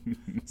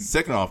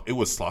 Second off, it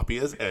was sloppy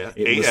as AF.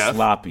 It was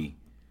sloppy.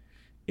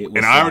 It was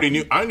And I sloppy. already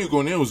knew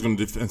going in it was going to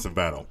be a defensive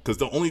battle because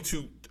the only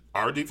two,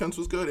 our defense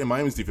was good and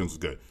Miami's defense was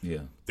good. Yeah.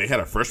 They had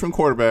a freshman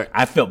quarterback,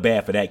 I felt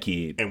bad for that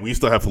kid. and we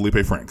still have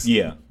Felipe Franks.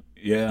 Yeah.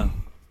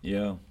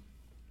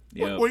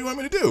 What do you want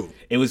me to do?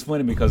 It was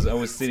funny because I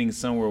was sitting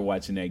somewhere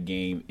watching that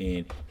game,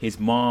 and his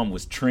mom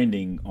was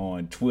trending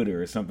on Twitter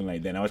or something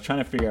like that. And I was trying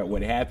to figure out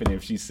what happened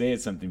if she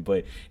said something,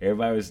 but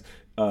everybody was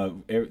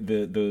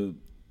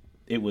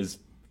it was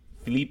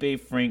Felipe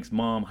Frank's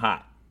mom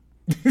hot.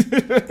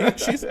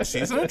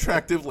 She's an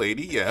attractive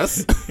lady,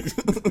 yes.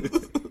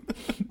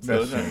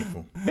 That's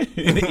shameful.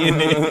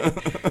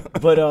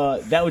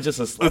 But that was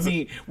just I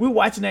mean, we were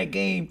watching that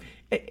game.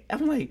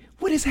 I'm like,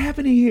 what is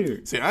happening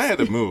here? See, I had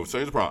to move. So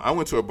here's the problem. I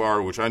went to a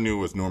bar which I knew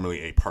was normally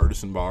a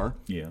partisan bar.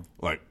 Yeah.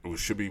 Like, it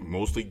should be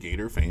mostly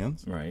Gator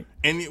fans. Right.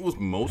 And it was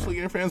mostly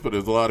Gator fans, but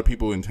there's a lot of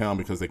people in town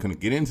because they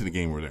couldn't get into the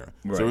game were there.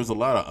 Right. So there was a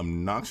lot of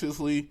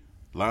obnoxiously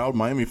loud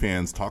Miami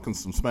fans talking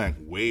some smack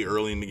way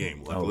early in the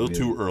game. Like a little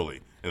too early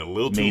and a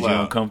little too Made you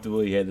loud.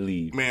 uncomfortable. You had to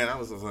leave. Man, I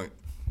was just like,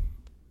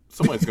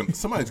 somebody's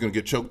gonna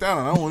get choked out,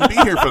 and I don't want to be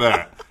here for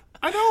that.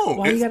 I know.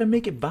 Why you got to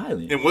make it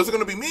violent? It wasn't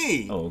gonna be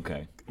me. Oh,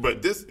 okay.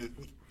 But this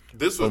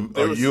was,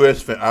 Our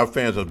U.S. Our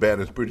fans are as bad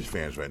as British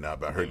fans right now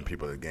about hurting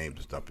people at games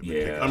and stuff.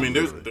 Yeah. I mean,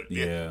 there's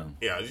Yeah.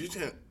 you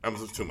can't. I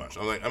was too much.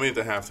 I'm like, I mean, at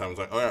the halftime, I was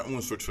like, all right, I'm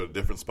gonna switch to a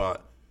different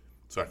spot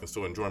so I can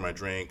still enjoy my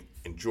drink,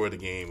 enjoy the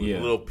game, with Yeah.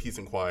 a little peace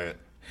and quiet.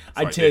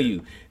 I tell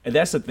you,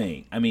 that's the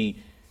thing. I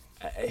mean,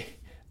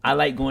 I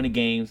like going to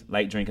games,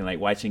 like drinking, like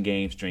watching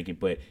games, drinking.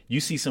 But you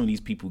see some of these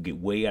people get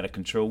way out of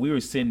control. We were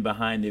sitting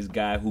behind this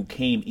guy who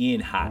came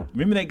in hot.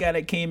 Remember that guy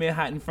that came in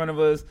hot in front of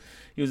us?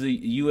 He was a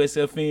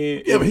USF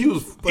fan. Yeah, but he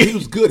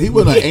was good. He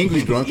wasn't an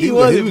angry drunk. He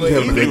was wasn't, but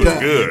having a he good was time.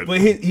 good.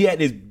 But he had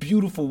this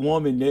beautiful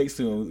woman next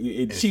to him.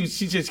 And she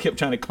just kept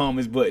trying to calm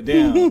his butt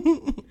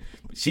down.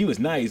 She was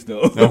nice though.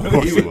 Of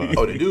course He he was,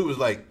 was. the dude was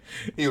like,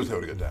 he was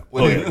having a good time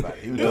with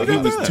everybody. He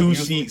was two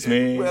sheets,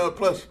 man. Well,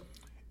 plus,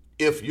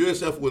 if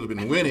USF would have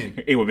been winning,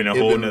 It would've been a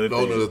whole nother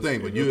thing.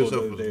 thing. But It would've been a USF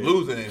whole was nother thing.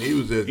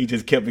 losing, and He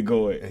just kept it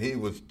going. he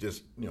was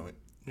just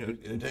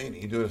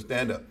entertaining. He doing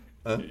stand up.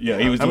 Yeah,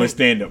 he was doing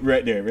stand up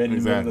right there, right in the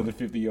Exactly. middle of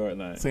the 50-yard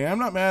line. See, I'm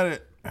not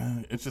mad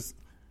at. It's just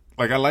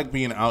like I like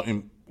being out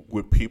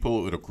with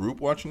people with a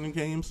group watching the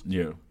games.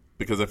 Yeah.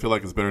 Because I feel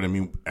like it's better than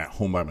me at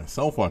home by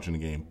myself watching the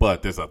game.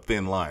 But there's a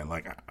thin line.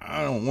 Like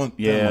I don't want.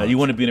 that Yeah, much. you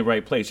want to be in the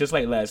right place. Just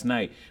like last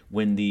night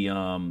when the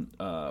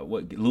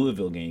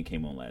Louisville game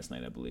came on last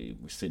night, I believe.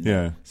 We're sitting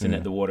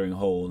at the watering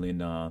hole,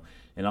 and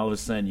all of a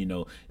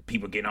sudden,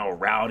 people getting all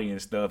rowdy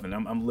and stuff, and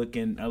I'm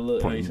looking. From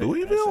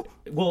Louisville?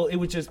 Well, it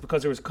was just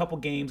because there was a couple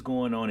games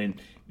going on, and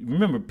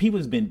remember, people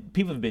have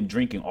been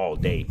drinking all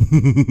day.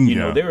 You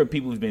know, there were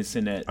people who've been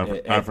sitting at.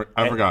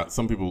 I forgot.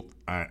 Some people.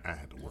 I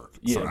had to work. work.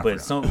 Yeah, I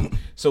but forgot.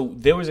 so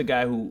there was a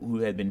guy who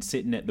had been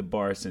sitting at the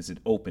bar since it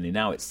opened, and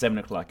now it's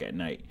 7:00 at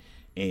night,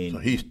 and So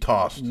he's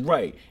tossed.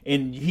 right,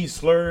 and he's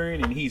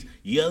slurring and he's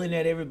yelling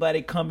at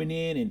everybody coming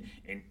in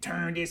and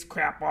turn this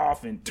crap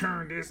off and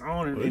turn this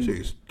on, and, They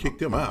just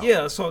kicked him out.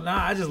 yeah. So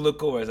now I just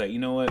look over, I was like, you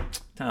know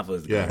what, time for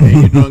us to Yeah. go.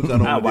 Hey, you drunks, I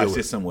don't I'll want to watch deal this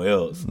with. somewhere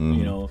else,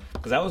 you know,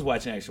 because I was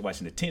actually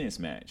watching the tennis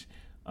match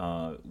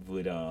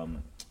with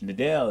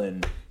Nadal,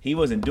 and he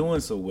wasn't doing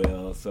so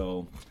well,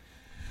 so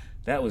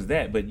that was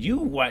that. But you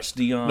watched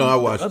the No, I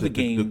watched the other the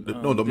game. the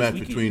this match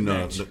weekend between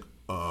match.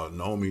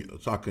 Naomi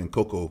Osaka and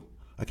Coco.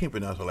 I can't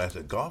pronounce her last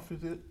name. Golf,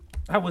 is it?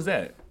 How was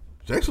that?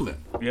 It's excellent.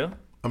 Yeah.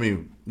 I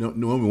mean,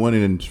 Naomi won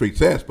it in straight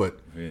sets,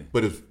 but Yeah.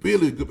 but it's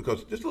really good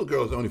because this little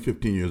girl is only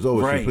 15 years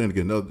old. Right. She's playing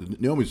against another.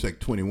 Naomi's like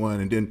 21,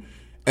 and then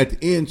at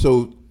the end,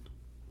 so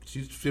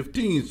she's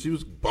 15. She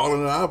was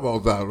bawling her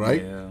eyeballs out,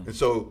 right? Yeah. And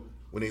so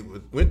when they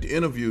went to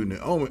interview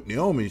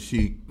Naomi,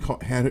 she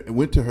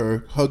went to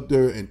her, hugged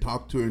her, and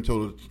talked to her, and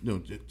told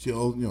her,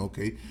 chill,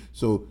 okay.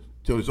 So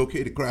it's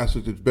okay to cry, so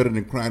it's better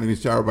than crying in the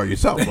shower by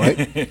yourself,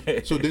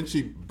 right? So then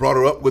she brought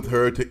her up with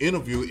her to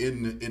interview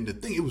in the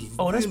thing. It was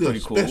That's really pretty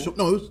a cool. special.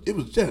 No, it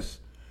was just.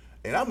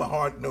 And I'm a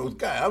hard-nosed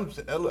guy. I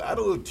had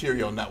a little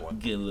teary on that one.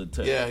 Get a little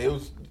touch. Yeah, it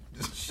was.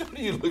 What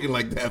are you looking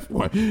like that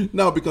for?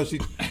 No, because she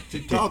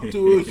talked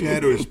to her. She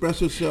had her express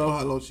herself,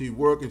 how long she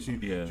worked, and she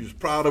was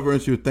proud of her,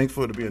 and she was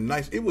thankful to be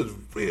nice. It was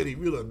really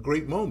a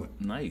great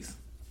moment. Nice.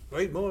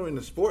 Great moment in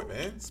the sport,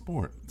 man.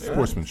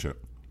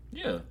 Sportsmanship.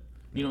 Yeah.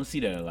 You don't see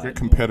that a lot. They're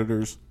anymore.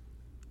 competitors.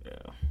 Yeah.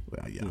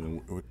 Well,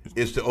 yeah.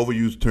 It's the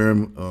overused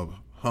term of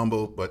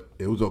humble, but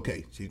it was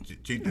okay.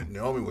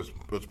 Naomi was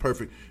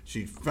perfect.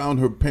 She found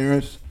her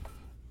parents,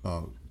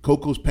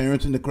 Coco's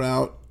parents in the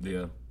crowd.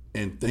 Yeah.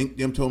 And thanked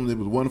them, told them it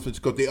was wonderful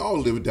because they all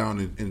live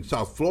down in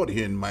South Florida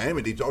here in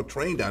Miami. They all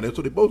trained down there,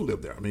 so they both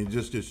live there. I mean,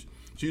 just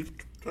she's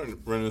Trying to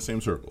run in the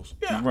same circles.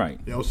 yeah,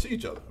 Right. They don't see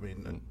each other. I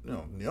mean,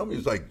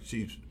 Naomi's like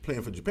she's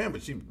playing for Japan,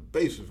 but she's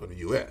basically for the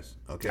U.S.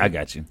 Okay, I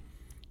got you.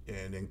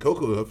 And then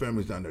Coco, her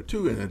family's down there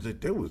too. And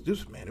it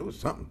was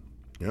something.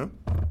 Yeah,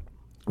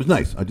 it was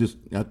nice. I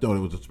thought it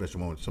was a special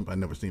moment, something I'd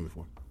never seen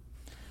before.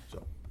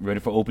 So Ready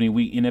for opening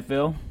week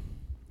NFL?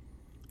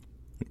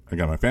 I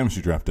got my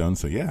fantasy draft done,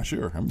 so yeah,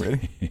 sure, I'm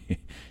ready.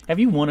 Have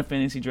you won a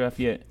fantasy draft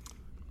yet?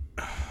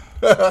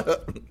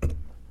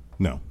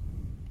 No.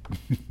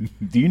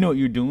 Do you know what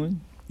you're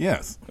doing?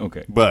 Yes.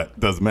 Okay. But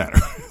doesn't matter.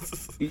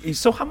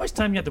 So how much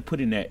time you have to put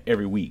in that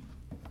every week?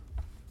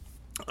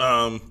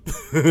 I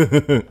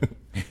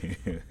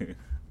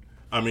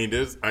mean,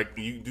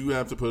 you do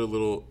have to put a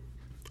little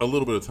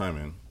bit of time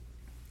in,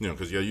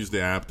 because you got to use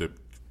the app to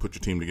put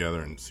your team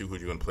together and see who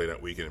you're going to play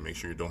that weekend and make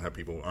sure you don't have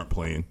people who aren't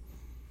playing.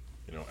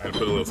 I had to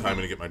put a little time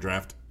in to get my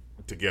draft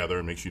together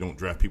and make sure you don't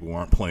draft people who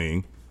aren't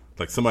playing.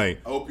 Like somebody.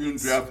 I hope you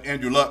didn't draft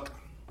Andrew Luck.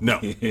 No,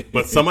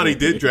 but somebody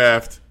did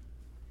draft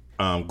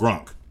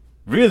Gronk.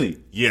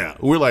 Really? Yeah,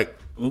 we're like.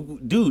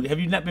 Dude, have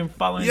you not been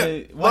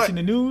following watching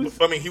the news?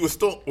 I mean, he was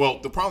still I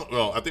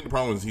think the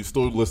problem is he's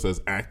still listed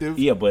as active.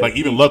 Yeah, but like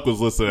even Luck was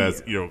listed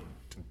as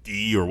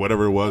D or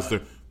whatever it was.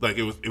 Like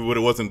it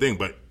wasn't a thing.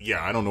 But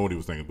yeah, I don't know what he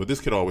was thinking. But this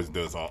kid always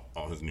does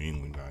all his New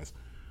England guys.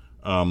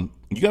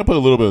 You got to put a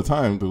little bit of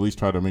time to at least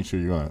try to make sure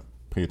you're gonna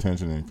pay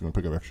attention and you're gonna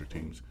pick up extra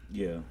teams.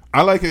 Yeah,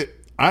 I like it.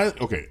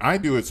 I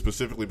do it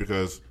specifically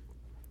because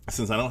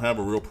since I don't have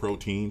a real pro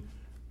team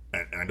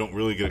and I don't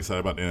really get excited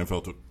about the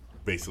NFL to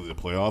basically the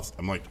playoffs,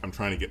 I'm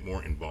trying to get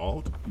more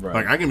involved. Right.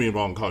 Like I can be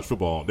involved in college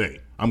football all day.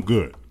 I'm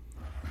good.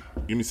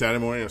 Give me Saturday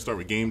morning. I start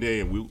with game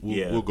day, and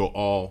we'll go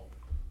all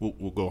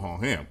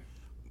ham.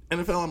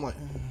 NFL, I'm like,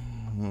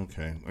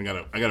 okay.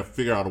 I gotta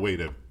figure out a way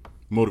to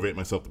motivate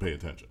myself to pay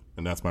attention,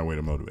 and that's my way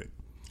to motivate.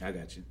 I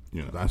got you.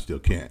 I still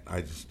can't.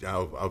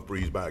 I'll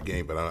breeze by a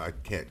game, but I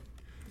can't.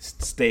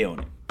 Stay on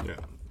it. Yeah.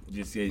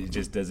 It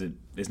just doesn't.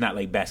 It's not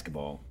like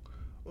basketball.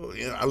 Well,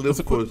 I live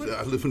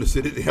in the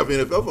city. They have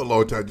NFL for a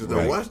long time. Just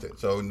don't watch it.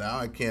 So now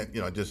I can't.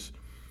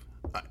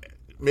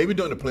 Maybe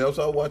during the playoffs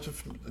I'll watch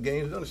the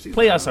games during the season.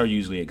 Playoffs are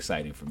usually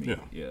exciting for me.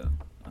 Yeah.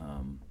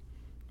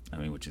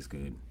 Which is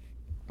good.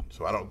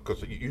 So I don't,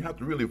 because you have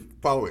to really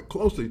follow it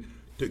closely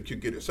to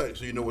get excited,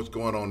 so you know what's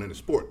going on in the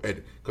sport.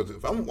 Because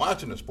if I'm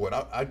watching the sport,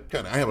 I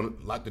have a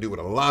lot to do with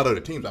a lot of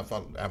the teams. I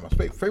have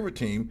my favorite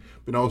team,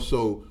 but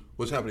also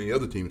what's happening in the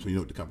other teams, so you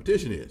know what the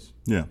competition is.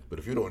 Yeah. But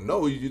if you don't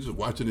know, you're just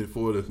watching it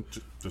for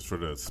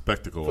the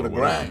spectacle, for the or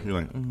whatever. grind.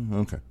 You're like,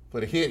 okay.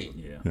 For the hitting.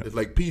 Yeah. It's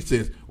like Pete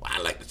says, well,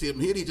 I like to see them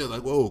hit each other.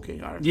 Like, whoa, okay,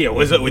 all right. Yeah,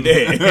 what's up with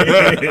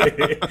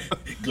that?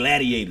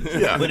 Gladiators.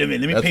 Yeah. Wait a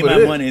minute, let me That's pay what my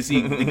it is. money and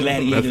see the That's what it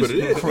gladiators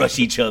is. crush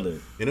each other.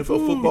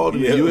 NFL football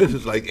in the U.S.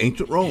 is like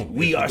ancient Rome.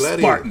 We It's are the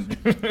Spartan.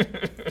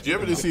 gladiators. Do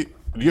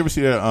you ever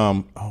see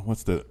that?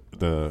 What's the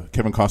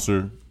Kevin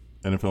Costner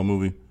NFL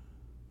movie?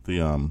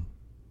 The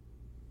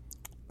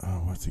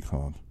what's he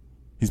called?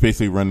 He's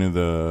basically running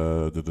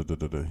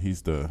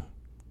he's the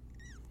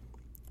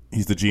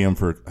GM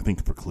for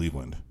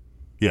Cleveland.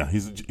 Yeah,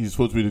 he's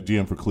supposed to be the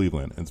GM for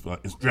Cleveland. It's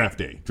draft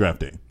day.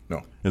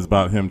 No. It's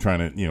about him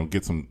trying to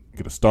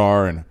get a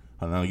star, and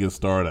how to get a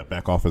star. That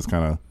back office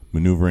kind of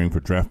maneuvering for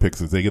draft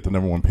picks as they get the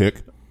number 1 pick,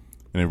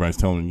 and everybody's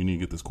telling him you need to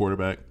get this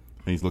quarterback,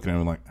 and he's looking at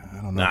him like,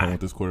 I don't know if I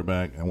want this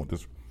quarterback. I want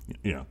this.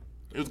 Yeah.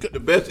 It was good. The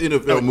best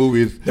NFL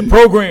movie is The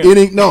Program.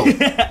 Any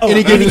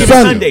given Sunday.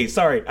 Sunday.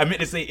 Sorry, I meant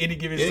to say Any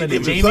Given Sunday.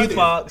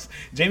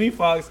 Jamie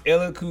Foxx,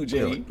 Ella Cool J,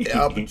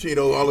 Al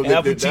Pacino, all of it.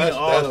 Al Pacino,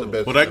 all That's of the it.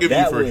 best. Well, that gives you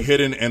That for was-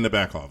 hidden and the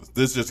back office.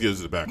 This just gives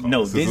you the back office.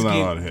 No, this is not a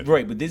lot of hidden.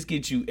 right, but this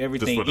gets you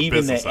everything, for the even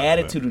business the side of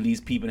it. attitude of these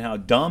people and how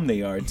dumb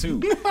they are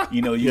too.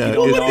 You know, you Yeah, get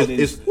all it's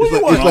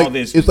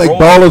this. it's like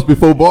ballers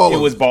before ballers. It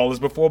was ballers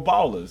before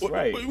ballers,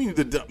 right? What do you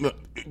mean?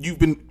 You've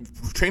been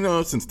training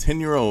us since 10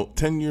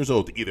 years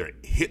old to either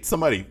hit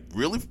somebody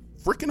really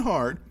freaking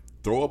hard,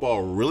 throw a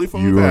ball really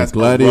fucking You're a fast,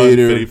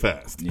 gladiator. or run pretty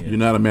fast. Yeah. You're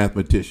not a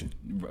mathematician,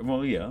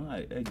 Well, yeah,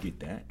 I get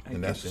that.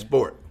 and that's the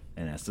sport.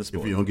 And that's the If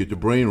sport. you don't get your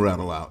brain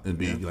rattle out and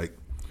be like,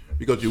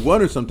 because you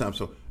wonder sometimes.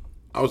 So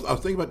I was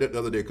thinking about that the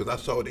other day because I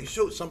saw they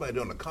showed somebody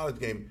on a college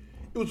game.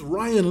 It was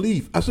Ryan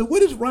Leaf. I said, where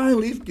does Ryan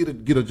Leaf get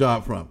a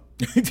job from?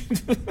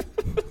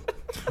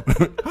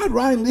 How'd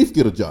Ryan Leaf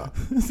get a job?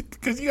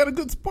 Because you got a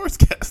good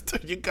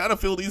sportscaster. You got to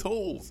fill these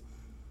holes.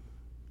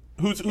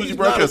 Who's He's you not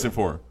broadcasting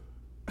for?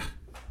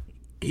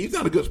 He's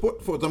not a good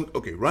sport.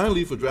 Okay, Ryan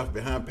Leaf was drafted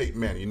behind Peyton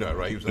Manning. You know that,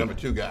 right? He was the number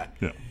 2 guy.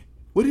 Yeah.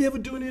 What did he ever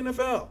do in the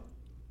NFL?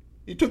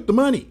 He took the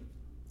money.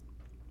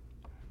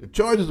 The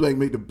Chargers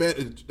make the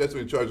bad. That's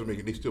when the Chargers make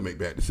it. They still make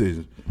bad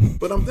decisions.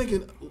 But I'm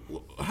thinking,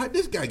 how'd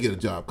this guy get a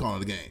job calling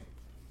the game?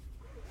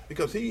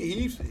 Because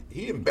he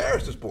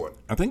embarrassed the sport.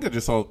 I think I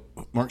just saw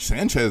Mark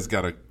Sanchez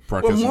got a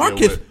broadcasting Mark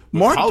deal is- with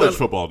Mark college done-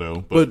 football,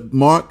 though. But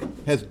Mark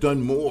has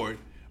done more.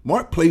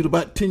 Mark played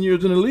about 10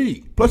 years in the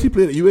league. Plus, he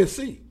played at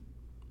USC,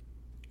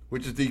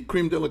 which is the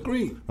cream de la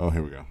cream. Oh,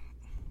 here we go.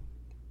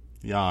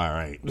 Yeah, all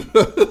right.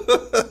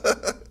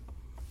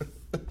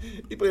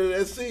 He played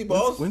at SC,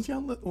 boss. When's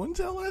y'all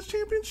last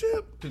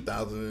championship?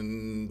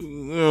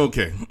 2000.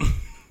 Okay.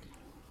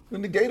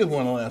 When the Gators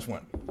won the last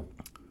one.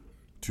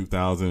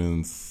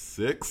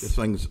 2006. It's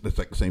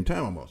like the same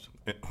time almost.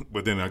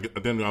 But then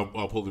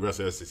I'll pull the rest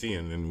of SEC,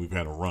 and then we've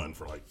had a run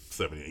for like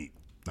 7, 8,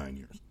 9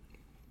 years.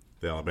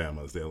 The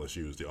Alabamas, the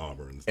LSU's, the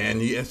Auburns.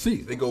 And the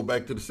SC. They go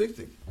back to the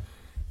 60s.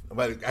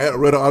 I had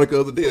read an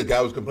article the other day. A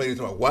guy was complaining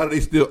about why do they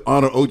still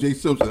honor O.J.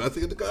 Simpson? I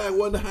said the guy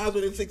won the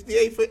Heisman in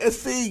 '68 for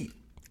SC.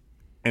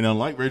 And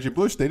unlike Reggie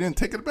Bush, they didn't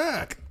take it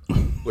back.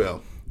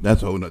 Well,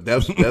 that's a whole nother.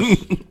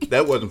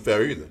 That wasn't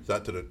fair either. It's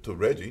not to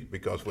Reggie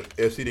because what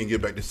SC didn't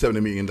get back the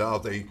 $70 million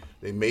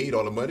they made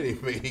all the money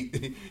they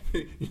made.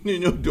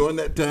 During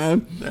that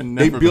time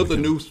they built a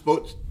new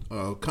sports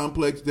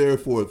complex there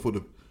for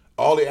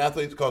all the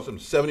athletes. Cost them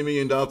 $70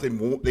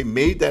 million. They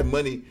made that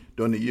money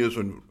during the years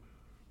when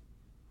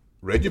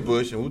Reggie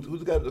Bush and who's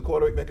the guy the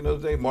quarterback back in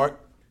those days? Mark.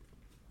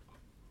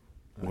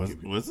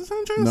 Was this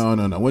Sanchez? No.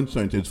 Wasn't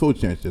Sanchez. Full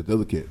Sanchez, the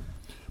other kid.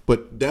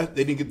 But they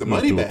didn't get the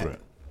money back. Threat.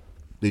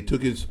 They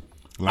took his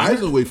Leonard?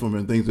 eyes away from him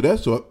and things of that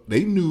sort.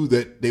 They knew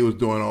that they was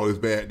doing all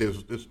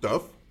this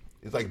stuff.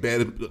 It's like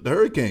bad as the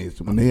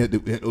Hurricanes when they had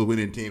those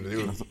winning teams. They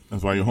was,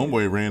 That's why your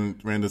homeboy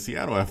ran to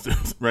Seattle after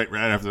right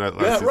after that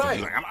last Yeah, season. right.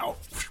 He's like, I'm out.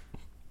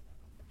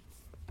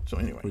 so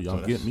anyway, Well, y'all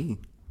so get that's- me.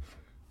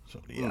 So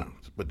yeah,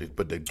 but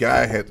the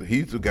guy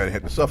he's the guy that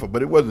had to suffer.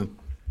 But it wasn't.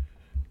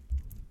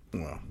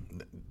 Well,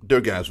 their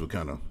guys were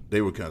kind of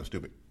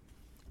stupid.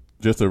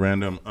 Just a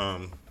random,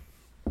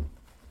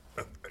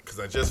 because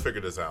I just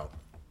figured this out,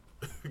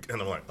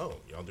 and I'm like, oh,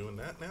 y'all doing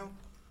that now?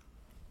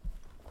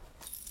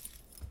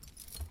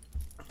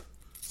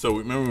 So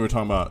remember we were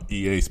talking about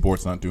EA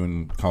Sports not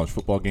doing college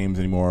football games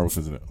anymore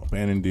because of the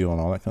abandoned deal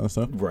and all that kind of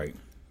stuff. Right.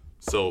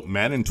 So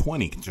Madden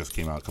 20 just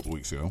came out a couple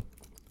weeks ago.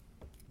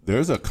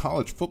 There's a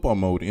college football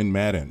mode in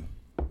Madden.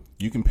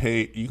 You can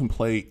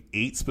play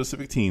 8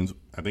 specific teams.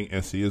 I think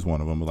SC is one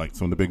of them, like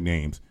some of the big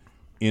names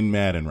in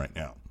Madden right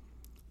now.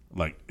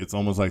 Like it's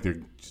almost like they're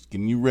just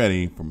getting you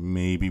ready for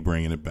maybe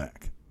bringing it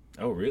back.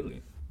 Oh,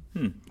 really?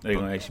 Are they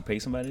going to actually pay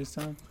somebody this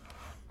time?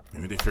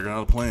 Maybe they figure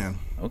out a plan,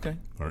 Okay.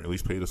 or at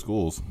least pay the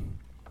schools.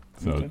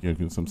 So Okay. you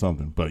get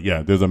something. But yeah,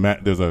 I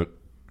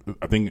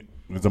think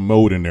there's a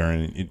mode in there,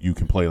 and you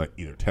can play like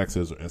either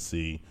Texas or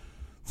SC,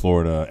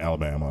 Florida,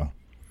 Alabama.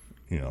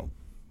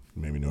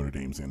 Maybe Notre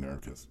Dame's in there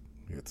because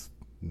it's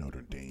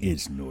Notre Dame.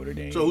 It's Notre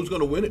Dame. So who's going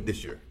to win it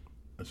this year?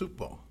 The Super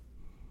Bowl.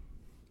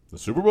 The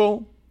Super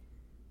Bowl.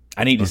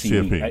 I need to Or see.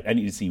 CFP. I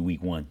need to see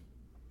week 1.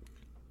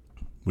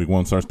 Week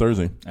 1 starts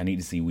Thursday. I need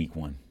to see week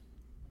 1.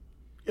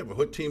 Yeah, but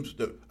what teams?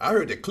 I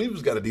heard that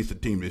Cleveland's got a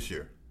decent team this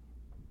year.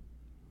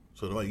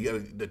 So you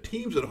got the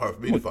teams that are hard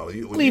for me to follow.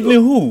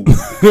 Cleveland who?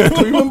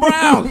 Cleveland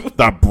Browns.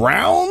 The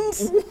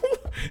Browns?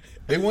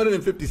 They won it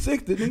in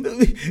 '56, didn't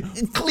they?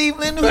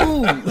 Cleveland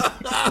who?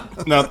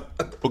 Now,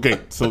 okay,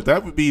 so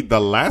that would be the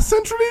last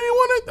century they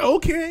won it?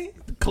 Okay.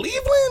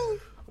 Cleveland?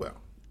 Well,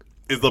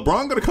 Is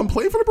LeBron going to come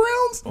play for the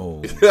Browns?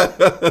 Oh,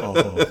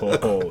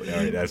 all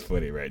right, that's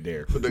funny right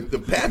there. but the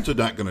Pats are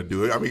not going to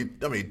do it. I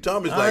mean,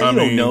 Tom is I like, don't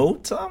mean- know.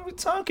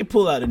 Tom can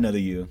pull out another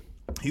year.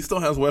 He still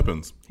has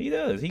weapons. He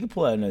does. He can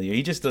pull out another year.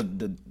 He just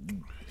the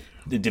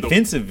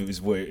defensive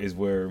is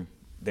where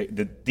The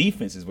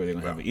defense is where they're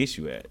going to have an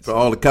issue at. For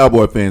all the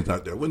Cowboy fans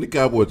out there, when the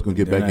Cowboys going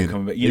to get They're back not in?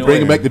 coming back. They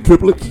bringing back the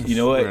triplets? You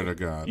know what? Swear to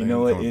God, you they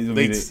know what? ain't It'll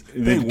gonna- be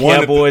they the wanted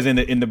Cowboys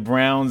and the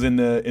Browns in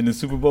the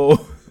Super Bowl.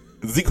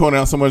 Zeke going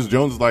down so much.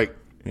 Jones is like,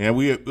 yeah,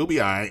 we'll be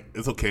all right.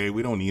 It's okay.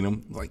 We don't need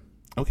him. Like,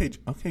 okay,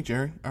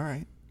 Jerry. All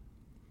right.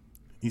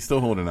 He's still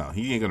holding out.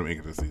 He ain't gonna make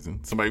it this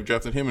season. Somebody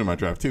drafted him in my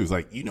draft too. It's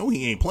like, he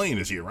ain't playing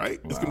this year, right?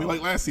 It's gonna be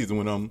like last season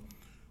when Odell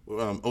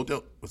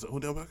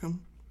Beckham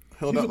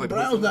held He's out the like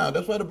Browns now.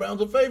 That's why the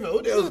Browns are favorite.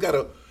 Odell's got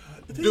a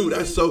dude.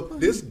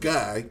 This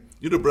guy.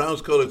 You know, the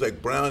Browns color is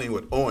like brownie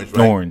with orange,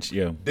 right? Orange,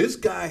 yeah. This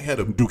guy had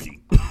a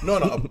Dookie.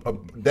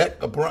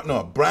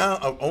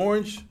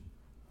 orange.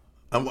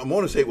 I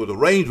want to say it was a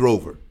Range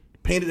Rover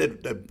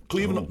painted that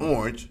Cleveland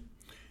orange.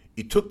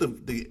 He took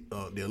the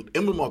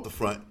emblem off the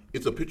front.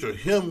 It's a picture of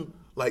him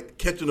like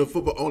catching a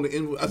football on the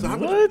end. I said, how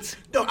much? What?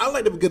 No, I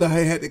like to get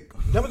that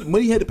much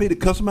money he had to pay to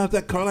customize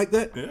that car like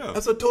that. Yeah.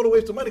 That's a total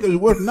waste of money because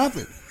it's worth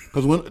nothing.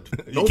 Because when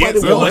can't nobody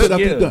sell wants it. it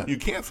after Yeah. it's done. You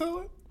can't sell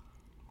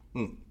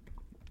it.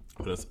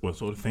 That's what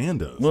the fan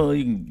does. Well,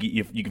 you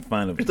can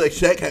find It's them. like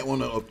Shaq had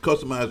one of a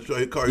customized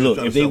car. he was Look,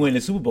 trying if to they sell. win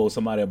the Super Bowl,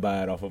 somebody will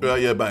buy it off of them. Well,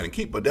 yeah, buy it and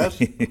keep. But that's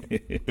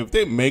If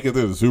they make it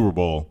to the Super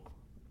Bowl,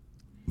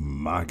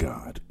 my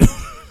God.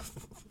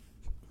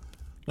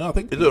 No, I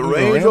think Is it a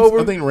Range Rover?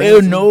 I think Hell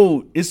Rams.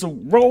 no, it's a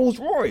Rolls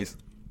Royce.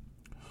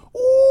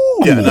 Ooh.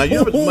 yeah. Now you know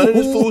how much money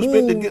this fool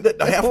spent to get that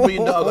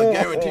 $500,000. I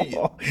guarantee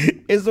you.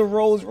 It's a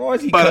Rolls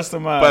Royce. He But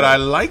I I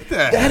like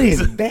that. that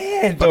is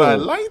bad, though. But I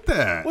like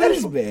that. That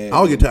is bad.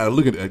 I'll get tired of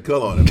looking at that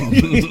color on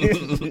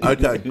it. I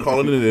tired of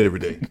calling it every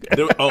day.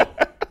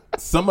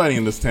 Somebody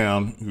in this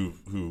town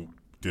who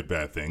did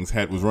bad things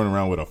was running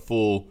around with a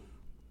full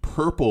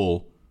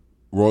purple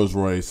Rolls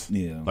Royce,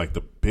 Yeah. like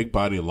the big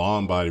body,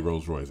 long body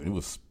Rolls Royce. It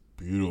was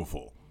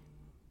beautiful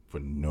for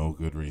no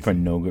good reason. For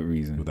no good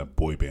reason. With that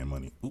boy band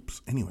money.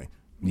 Oops. Anyway.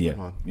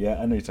 Yeah,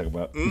 yeah, I know you're talking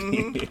about.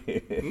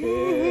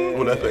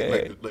 Well,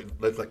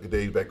 that's like the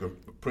days back when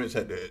Prince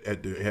had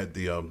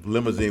the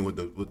limousine with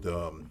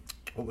the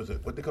what was it?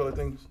 What they call it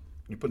things?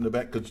 You put in the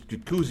back because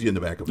jacuzzi in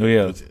the back of it. Oh,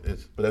 yeah.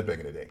 But that's back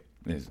in the day.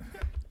 Yes.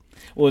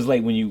 Well, it's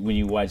like when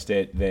you watch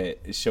that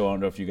show. I don't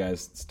know if you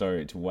guys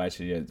started to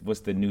watch it yet. What's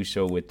the new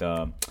show with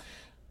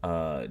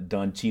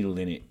Don Cheadle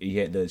in it? He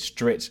had the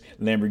stretch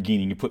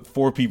Lamborghini. You put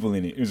 4 people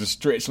in it. It was a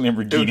stretch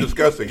Lamborghini. It was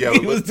disgusting. Yeah,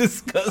 It was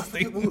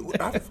disgusting.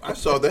 I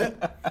saw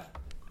that.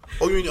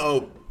 Oh, you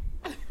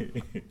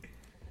mean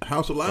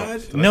House of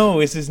Lies? No,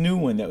 it's his new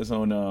one that was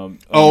on.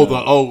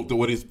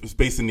 What is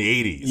based in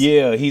the 80s.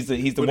 Yeah, he's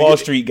the When Wall he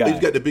Street guy.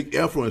 He's got the big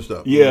afro and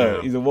stuff. Yeah,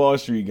 he's a Wall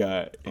Street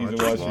guy. He's a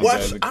Wall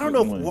Street guy. I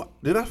don't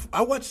know.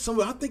 I watched some.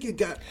 I think it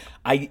got.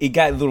 It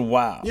got a little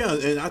wild. Yeah,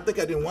 and I think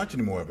I didn't watch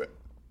any more of it.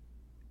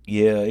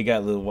 Yeah, it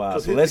got a little wild.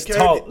 'Cause So his let's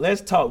character- talk.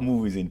 Let's talk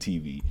movies and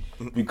TV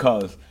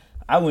because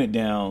I went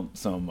down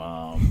some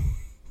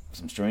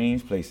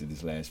strange places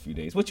this last few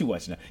days. What you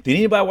watching now? Did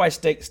anybody watch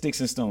Sticks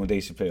and Stones?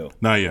 Dave Chappelle.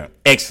 Not yet.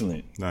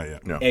 Excellent. Not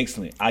yet. No.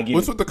 Excellent. I get.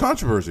 What's with the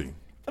controversy?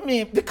 I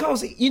mean,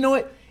 because you know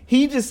what?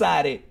 He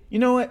decided. You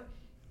know what?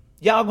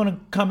 Y'all gonna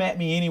come at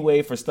me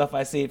anyway for stuff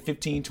I said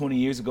 15, 20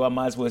 years ago. I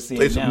might as well say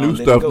Say it some now. new and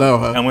let stuff it go. now,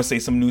 huh? I'm gonna say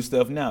some new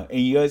stuff now. And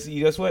you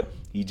guess what?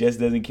 He just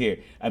doesn't care.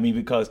 I mean,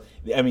 because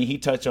he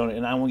touched on it,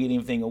 and I won't get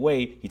anything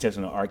away. He touched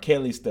on the R.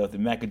 Kelly stuff, the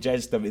Michael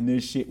Jackson stuff, and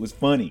this shit was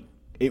funny.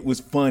 It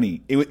was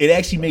funny. It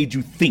actually made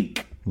you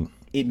think.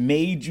 It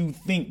made you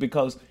think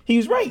because he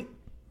was right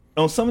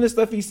on some of the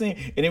stuff he's saying.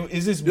 And it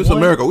is this Just one,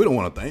 America. We don't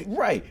want to think.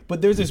 right?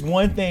 But there's this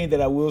one thing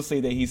that I will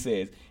say that he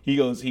says. He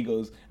goes.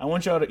 I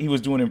want y'all to. He was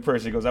doing an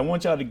impression. He goes. I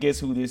want y'all to guess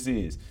who this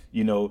is.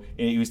 You know,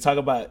 and he was talking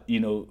about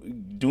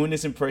doing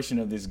this impression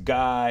of this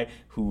guy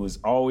who was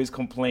always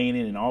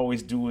complaining and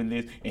always doing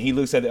this. And he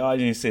looks at the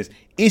audience and says,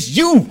 "It's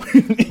you,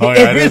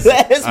 every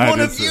last one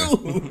of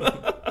you."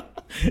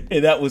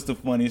 And that was the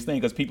funniest thing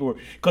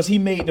because he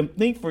made them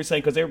think for a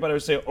second because everybody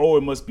would say, "Oh,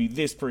 it must be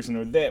this person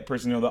or that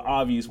person," or the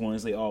obvious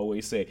ones they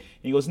always say. And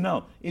he goes,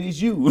 "No, it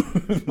is you.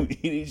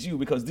 It is you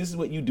because this is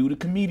what you do to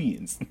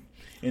comedians."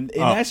 And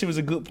that shit was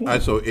a good point. I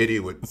saw Eddie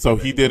with. So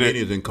he did it-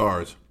 Comedians in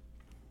cars.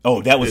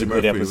 Oh, that was Eddie a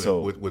good Murphy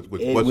episode. with what's his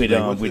name?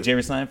 What's with it?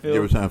 Jerry Seinfeld.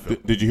 Jerry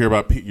Seinfeld. Did you hear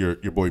about your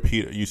boy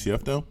Pete at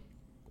UCF though?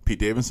 Pete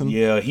Davidson?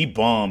 Yeah, he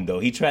bombed though.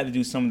 He tried to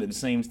do some of the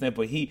same stuff,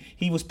 but he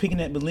was picking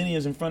at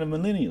millennials in front of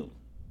millennials.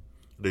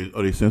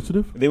 Are they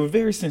sensitive? They were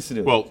very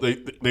sensitive. Well, they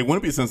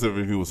wouldn't be sensitive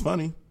if he was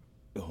funny.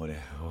 Oh,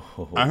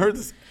 I heard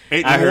this.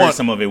 I heard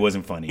some of it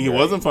wasn't funny. He right?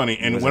 wasn't funny,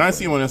 and wasn't when I funny.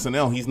 see him on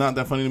SNL, he's not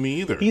that funny to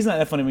me either. He's not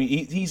that funny to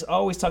me. He's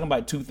always talking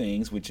about 2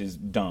 things, which is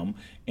dumb,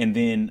 and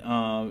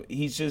then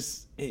he's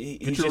just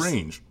Get your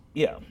range.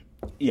 Yeah,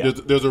 yeah.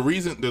 There's a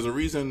reason.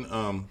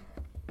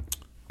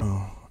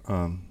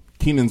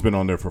 Keenan's been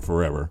on there for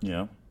forever.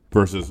 Yeah.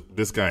 Versus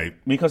this guy.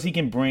 Because he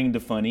can bring the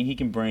funny. He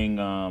can bring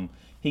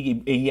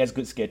he has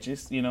good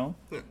sketches,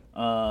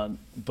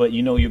 but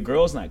your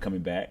girl's not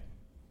coming back.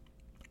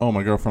 Oh,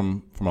 my girl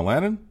from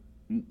Aladdin.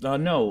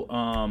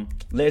 No,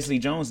 Leslie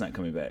Jones not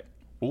coming back.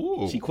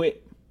 Ooh. She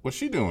quit. What's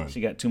she doing?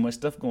 She got too much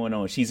stuff going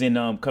on. She's in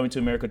Coming to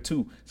America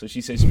 2, so she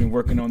said she's been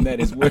working on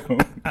that as well.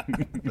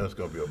 That's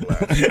gonna be a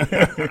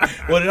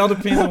blast. Well, it all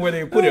depends on where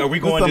they put it. Are we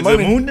going to some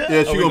money. Zamunda?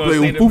 Yeah, she Are we gonna play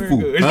stay in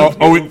Ufufu. America?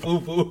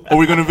 Huh? Are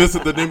we going to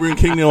visit the neighboring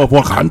kingdom of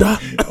Wakanda?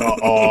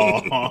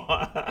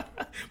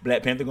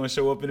 Black Panther gonna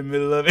show up in the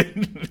middle of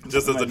it.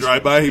 Just as a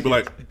drive-by, he'd be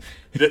like,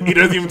 he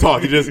doesn't even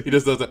talk. He just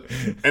does that,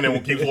 and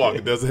then keeps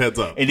walking. Does a heads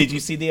up. And did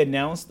you see they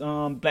announced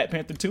Black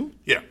Panther 2?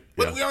 Yeah,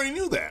 but we already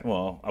knew that.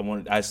 Well,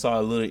 I saw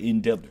a little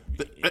in depth.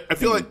 I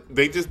feel like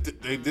they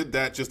did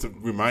that just to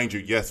remind you.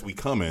 Yes, we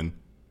coming.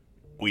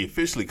 We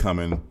officially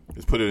coming.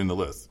 Just put it in the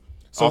list.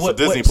 So also,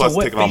 Disney Plus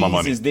taking all my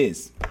money. Is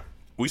this?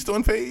 We still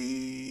in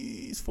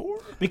phase 4?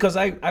 Because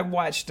I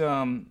watched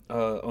on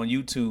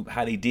YouTube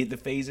how they did the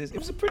phases. It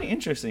was pretty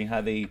interesting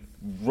how they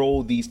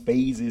rolled these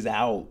phases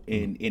out,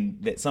 and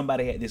that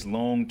somebody had this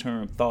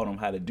long-term thought on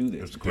how to do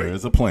this. There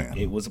is a plan.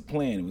 It was a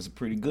plan. It was a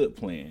pretty good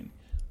plan.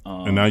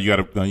 And now you got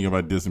to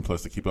buy Disney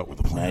Plus to keep up with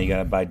the plan. Now you got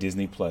to buy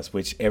Disney Plus,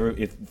 which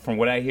from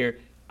what I hear,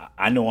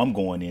 I know I'm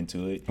going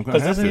into it. I'm gonna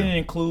Because have doesn't to. it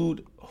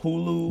include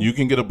Hulu? You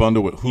can get a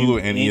bundle with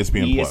Hulu and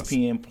ESPN Plus.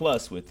 ESPN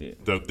Plus with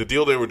it. The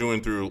deal they were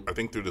doing through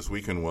this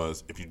weekend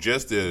was if you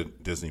just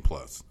did Disney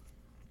Plus,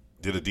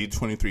 did a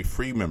D23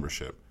 free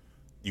membership,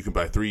 you can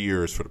buy 3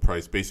 years for the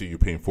price. Basically, you're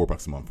paying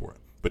 $4 a month for it,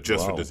 but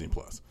just for Disney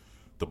Plus.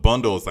 The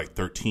bundle is like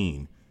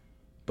 $13.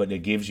 But it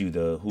gives you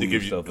the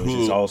Hulu stuff, which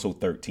is also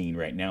 $13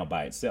 right now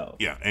by itself.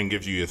 Yeah, and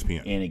gives you ESPN.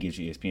 And it gives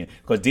you ESPN.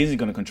 Because Disney's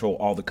going to control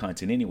all the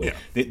content anyway.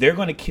 Yeah. They're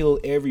going to kill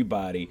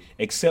everybody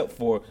except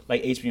for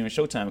like HBO and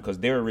Showtime because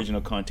their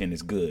original content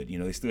is good. You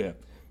know, they still have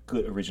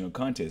good original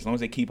content. As long as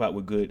they keep out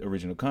with good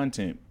original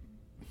content,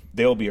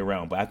 they'll be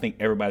around. But I think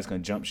everybody's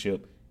going to jump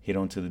ship, hit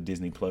onto the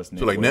Disney Plus So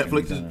network. like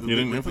Netflix is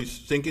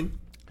Netflix sinking.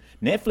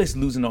 Netflix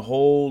losing a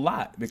whole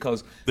lot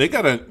because they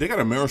got a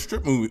Meryl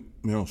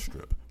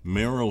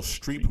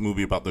Streep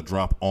movie about the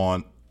drop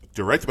on,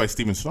 directed by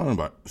Steven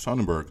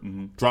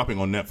Soderbergh, dropping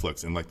on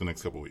Netflix in like the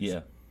next couple of weeks.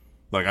 Yeah.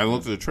 Like I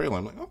looked at the trailer,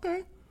 I'm like,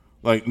 okay.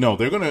 Like no,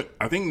 they're gonna.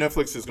 I think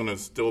Netflix is gonna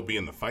still be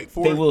in the fight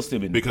for it. They will still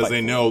be in the because fight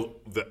they for know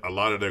that a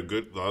lot of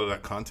that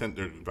content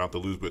they're about to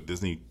lose with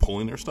Disney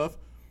pulling their stuff.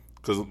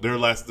 Because the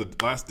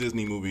last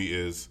Disney movie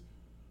is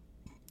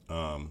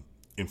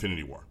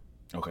Infinity War.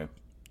 Okay.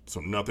 So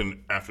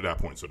nothing after that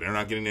point. So they're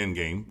not getting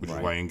Endgame, which is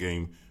why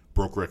Endgame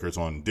broke records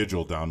on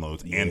digital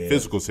downloads and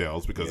physical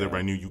sales because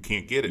everybody knew you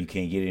can't get it. You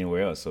can't get it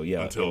anywhere else. So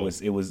yeah, Until-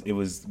 it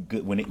was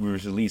good when it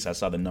was released. I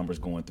saw the numbers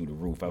going through the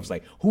roof. I was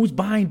like, who's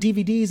buying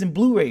DVDs and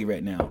Blu-ray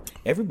right now?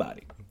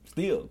 Everybody.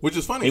 Still. Which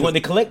is funny. They want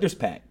the collector's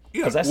pack.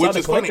 Yeah, Because I saw which the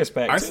is funny. collector's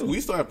pack too.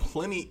 We still have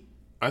plenty.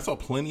 I saw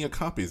plenty of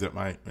copies at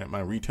my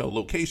retail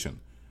location.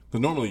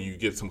 Because normally you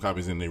get some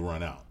copies and they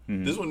run out.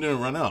 Mm-hmm. This one didn't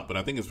run out, but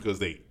I think it's because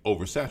they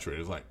oversaturated.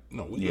 It's like,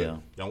 no, we Yeah.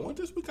 good. Y'all want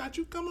this? We got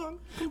you. Come on.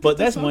 Go But get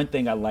that's this one up.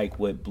 thing I like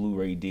what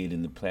Blu-ray did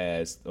in the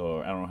past,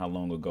 or I don't know how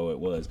long ago it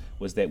was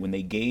that when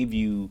they gave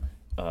you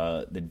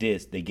the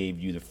disc, they gave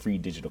you the free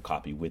digital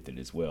copy with it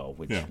as well,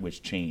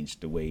 which changed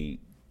the way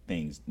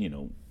things,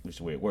 which is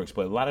the way it works.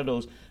 But a lot of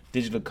those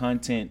digital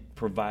content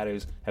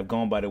providers have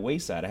gone by the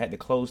wayside. I had to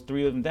close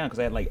 3 of them down because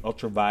I had like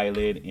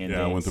Ultraviolet and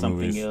I went to something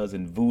movies. else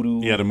and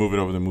Voodoo. You had to move it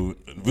over the movie.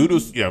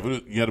 Voodoo's,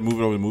 Voodoo, you had to move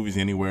it over to Movies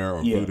Anywhere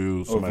or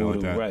Voodoo, somebody like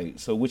that. Right.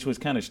 So which was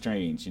kind of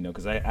strange,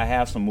 because I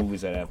have some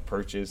movies that I've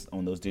purchased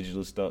on those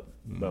digital stuff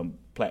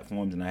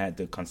platforms, and I had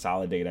to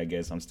consolidate. I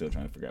guess I'm still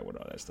trying to figure out what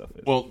all that stuff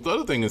is. Well, the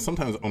other thing is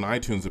sometimes on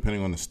iTunes,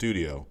 depending on the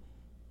studio,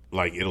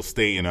 like it'll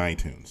stay in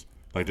iTunes.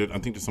 Like I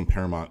think there's some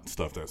Paramount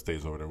stuff that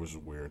stays over there, which is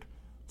weird.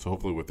 So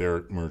hopefully with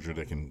their merger,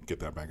 they can get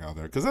that back out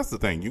there. Because that's the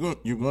thing. You're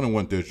going to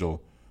want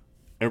digital.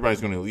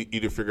 Everybody's going to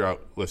either figure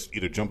out, let's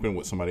either jump in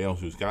with somebody else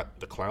who's got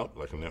the clout,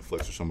 like a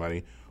Netflix or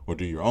somebody, or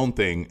do your own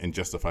thing and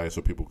justify it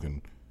so people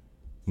can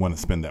want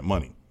to spend that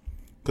money.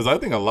 Because I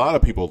think a lot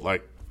of people,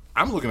 like,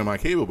 I'm looking at my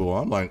cable bill,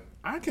 I'm like,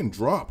 I can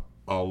drop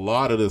a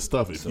lot of this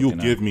stuff if you'll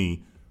give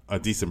me a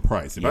decent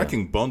price. If I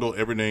can bundle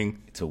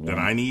everything that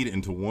I need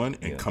into one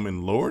and come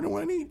in lower than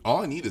what I need,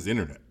 all I need is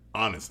internet.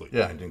 Honestly,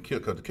 Yeah, and then kill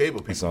because the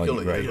cable people kill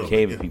it. Right. Kill it.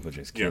 Cable Yeah. people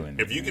just yeah. killing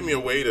it. If you give me a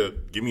way to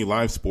give me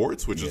live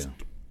sports, which is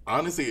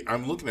honestly,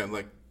 I'm looking at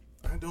like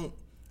I don't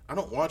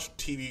watch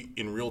TV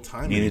in real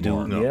time Neither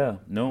anymore. do. Yeah.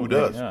 No. Who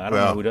does? Yeah, I don't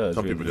know who does.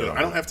 Some really. people do.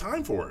 I don't have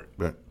time for it.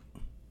 Right.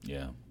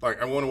 Yeah.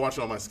 Like I want to watch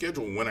it on my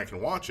schedule when I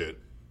can watch it,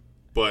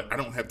 but I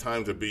don't have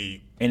time to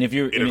be And if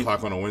you're 8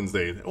 o'clock on a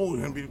Wednesday. Oh,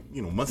 it's gonna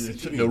be must see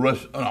TV. The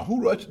rush.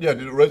 Who rushed? Yeah,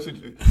 the rush.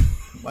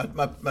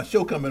 My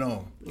show coming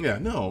on. Yeah,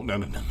 no.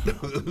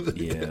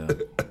 Yeah.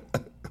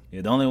 Yeah,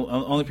 the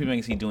only people I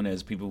can see doing that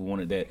is people who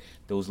wanted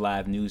those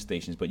live news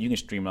stations, but you can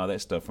stream all that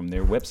stuff from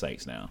their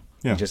websites now.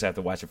 Yeah. You just have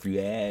to watch a few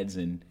ads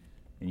and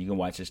you can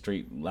watch it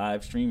straight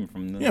live streaming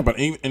from them. Yeah, but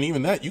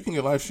even that you can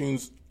get live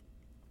streams.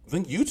 I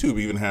think YouTube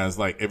even has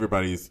like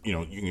everybody's. You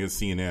can get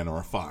CNN or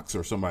a Fox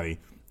or somebody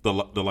the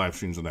live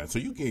streams on that, so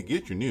you can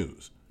get your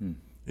news. And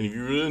if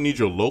you really need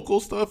your local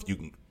stuff, you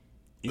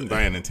can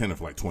buy an antenna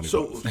for like $20.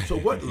 So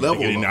what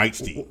level? Get in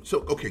HD. So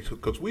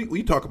because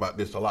we talk about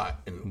this a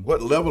lot, and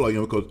what level are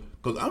you?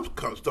 Because I'm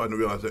starting to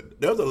realize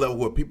that there's a level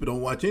where people don't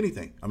watch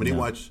anything. I mean, they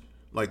watch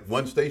like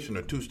one station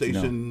or two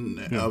station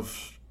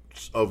of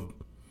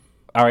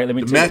All right, let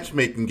me the tell you.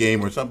 matchmaking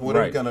game or something.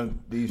 Whatever Right. kind of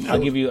these shows. I'll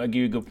give you a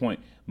good point.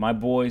 My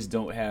boys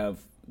don't have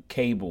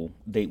cable.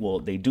 They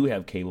do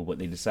have cable, but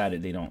they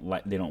decided they don't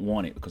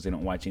want it because they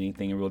don't watch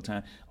anything in real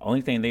time.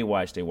 Only thing they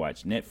watch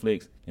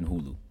Netflix and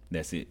Hulu.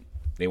 That's it.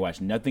 They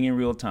watch nothing in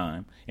real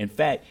time. In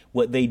fact,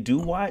 what they do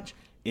watch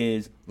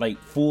is like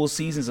full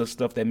seasons of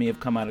stuff that may have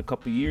come out a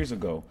couple years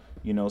ago.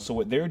 You know, so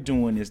what they're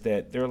doing is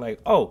that they're like,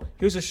 oh,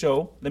 here's a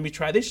show. Let me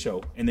try this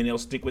show, and then they'll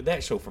stick with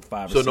that show for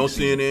 5 or 6 So no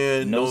seasons.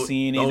 CNN, no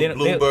CNN, no they don't-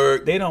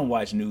 Bloomberg. They don't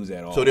watch news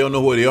at all. So they don't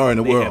know where they are in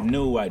the They world. have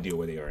no idea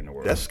where they are in the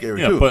world. That's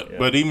scary Yeah, too.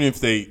 but even if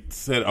they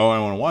said, "Oh, I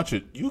want to watch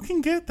it," you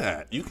can get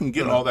that. You can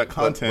get all that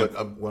content.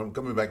 But what I'm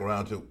coming back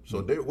around to.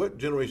 So what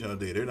generation are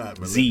they? They're not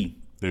millennials. Z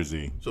There's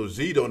Z. So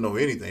Z don't know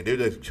anything. They're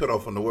just shut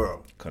off from the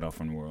world. cut off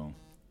from the world.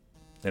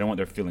 They don't want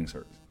their feelings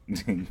hurt.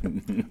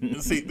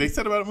 See, they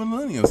said about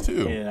millennials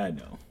too. Yeah, I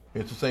know.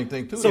 It's the same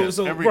thing too. So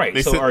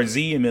They So said- are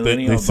Z and They,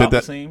 millennial said about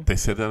that. the same? They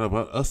said that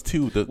about us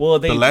too. The Well,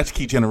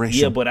 latchkey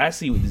generation. Yeah, but I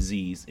see with the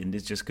Z's, and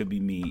this just could be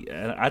me.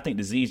 I think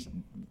the Z's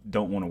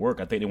don't want to work.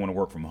 I think they want to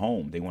work from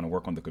home. They want to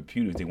work on the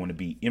computers. They want to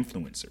be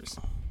influencers.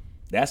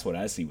 That's what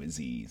I see with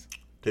Z's.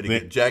 Till they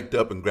get jacked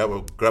up and grab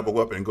a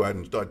weapon and go out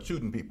and start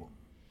shooting people.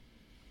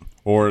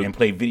 or And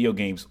play video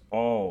games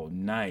all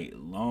night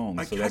long.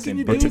 So how that's can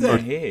you embedded do in their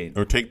that? head.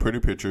 or take pretty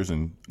pictures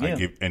and Yeah.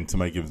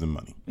 somebody gives them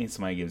money. And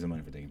somebody gives them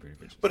money for taking pretty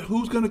pictures. But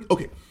who's gonna?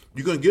 Okay,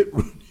 you're gonna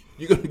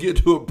get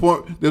to a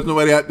point. There's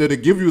nobody out there to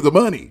give you the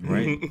money.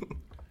 Right?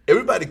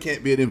 Everybody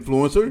can't be an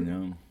influencer.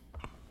 No.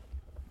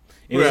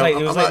 It Well, was like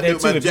I'm that out there too.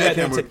 with my If you got,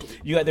 jackhammer.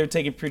 you got there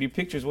taking pretty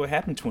pictures, what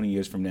happened 20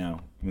 years from now?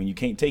 I mean, you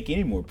can't take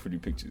any more pretty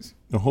pictures.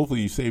 Now, hopefully,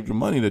 you saved your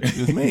money that you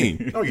just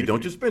made. No, you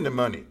don't. Just spend the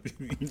money.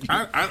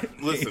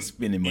 Listen.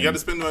 Spending You money. got to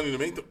spend the money to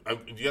make.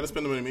 You got to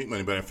spend the money to make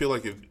money. But I feel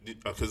like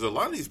because a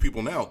lot of these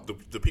people now,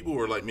 the people who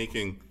are like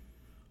making,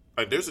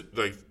 there's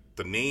like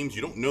the names.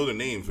 You don't know the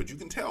names, but you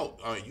can tell.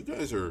 You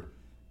guys are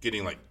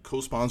getting like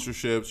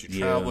co-sponsorships. You're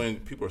Yeah. traveling.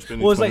 People are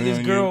spending. Well, it's like money this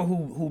on girl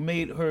you. who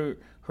made her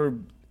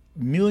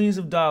millions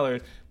of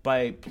dollars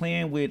by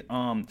playing with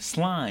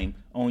slime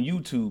on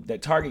YouTube.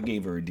 That Target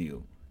gave her a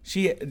deal.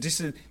 She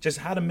just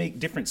how to make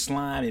different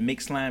slime and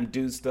make slime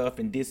do stuff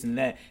and this and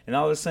that, and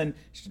all of a sudden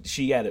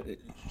she had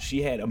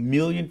 1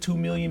 million, 2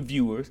 million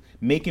viewers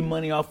making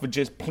money off of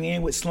just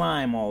playing with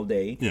slime all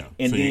day. Yeah,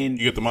 and so then you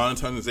get the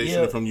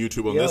monetization Yeah. from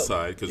YouTube on Yep. this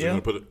side because Yep.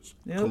 you're going to put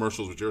Yep.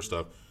 commercials with your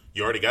stuff.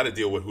 You already got to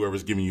deal with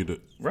whoever's giving you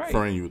Right.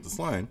 throwing you with the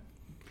slime.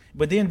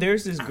 But then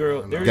there's this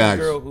girl. There's Guys.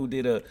 this girl who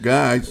did a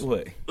Guys.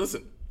 What?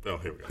 Listen, oh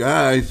here we go.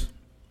 Guys,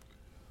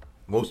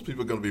 most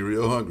people are gonna be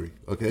real hungry.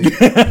 Okay.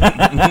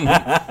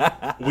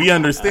 We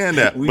understand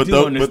that. We but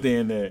do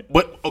understand that.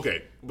 But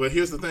okay, but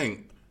here's the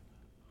thing: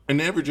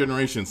 in every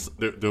generation,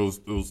 those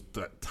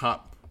that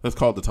top, let's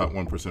call it the top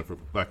 1% for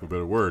lack of a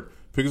better word,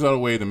 figures out a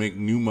way to make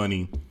new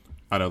money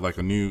out of like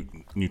a new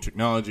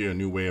technology or a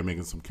new way of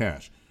making some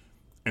cash,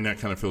 and that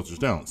kind of filters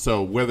down.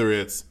 So whether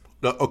it's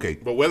Okay.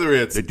 but whether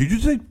it's Did you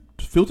say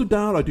filter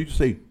down or did you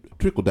say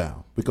trickle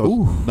down? Because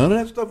none of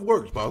that stuff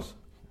works, boss.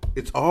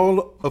 It's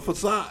all a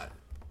facade.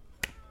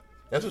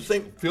 That's the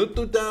same.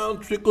 Filter down,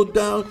 trickle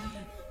down.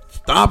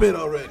 Stop it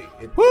already.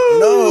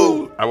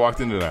 No. I walked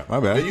into that.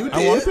 My bad. Yeah, you I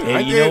did. walked in. Hey, I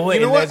you did. know what? You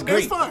know And what? that's great.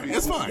 It's fine.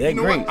 It's fine. That's you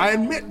know great. what? I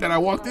admit that I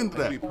walked into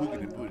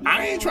that.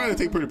 I ain't trying to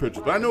take pretty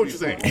pictures, but I know what you're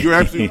saying.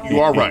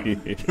 You are right.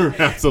 You're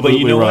absolutely But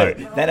you know right.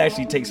 what? That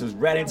actually takes us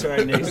right into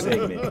our next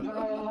segment.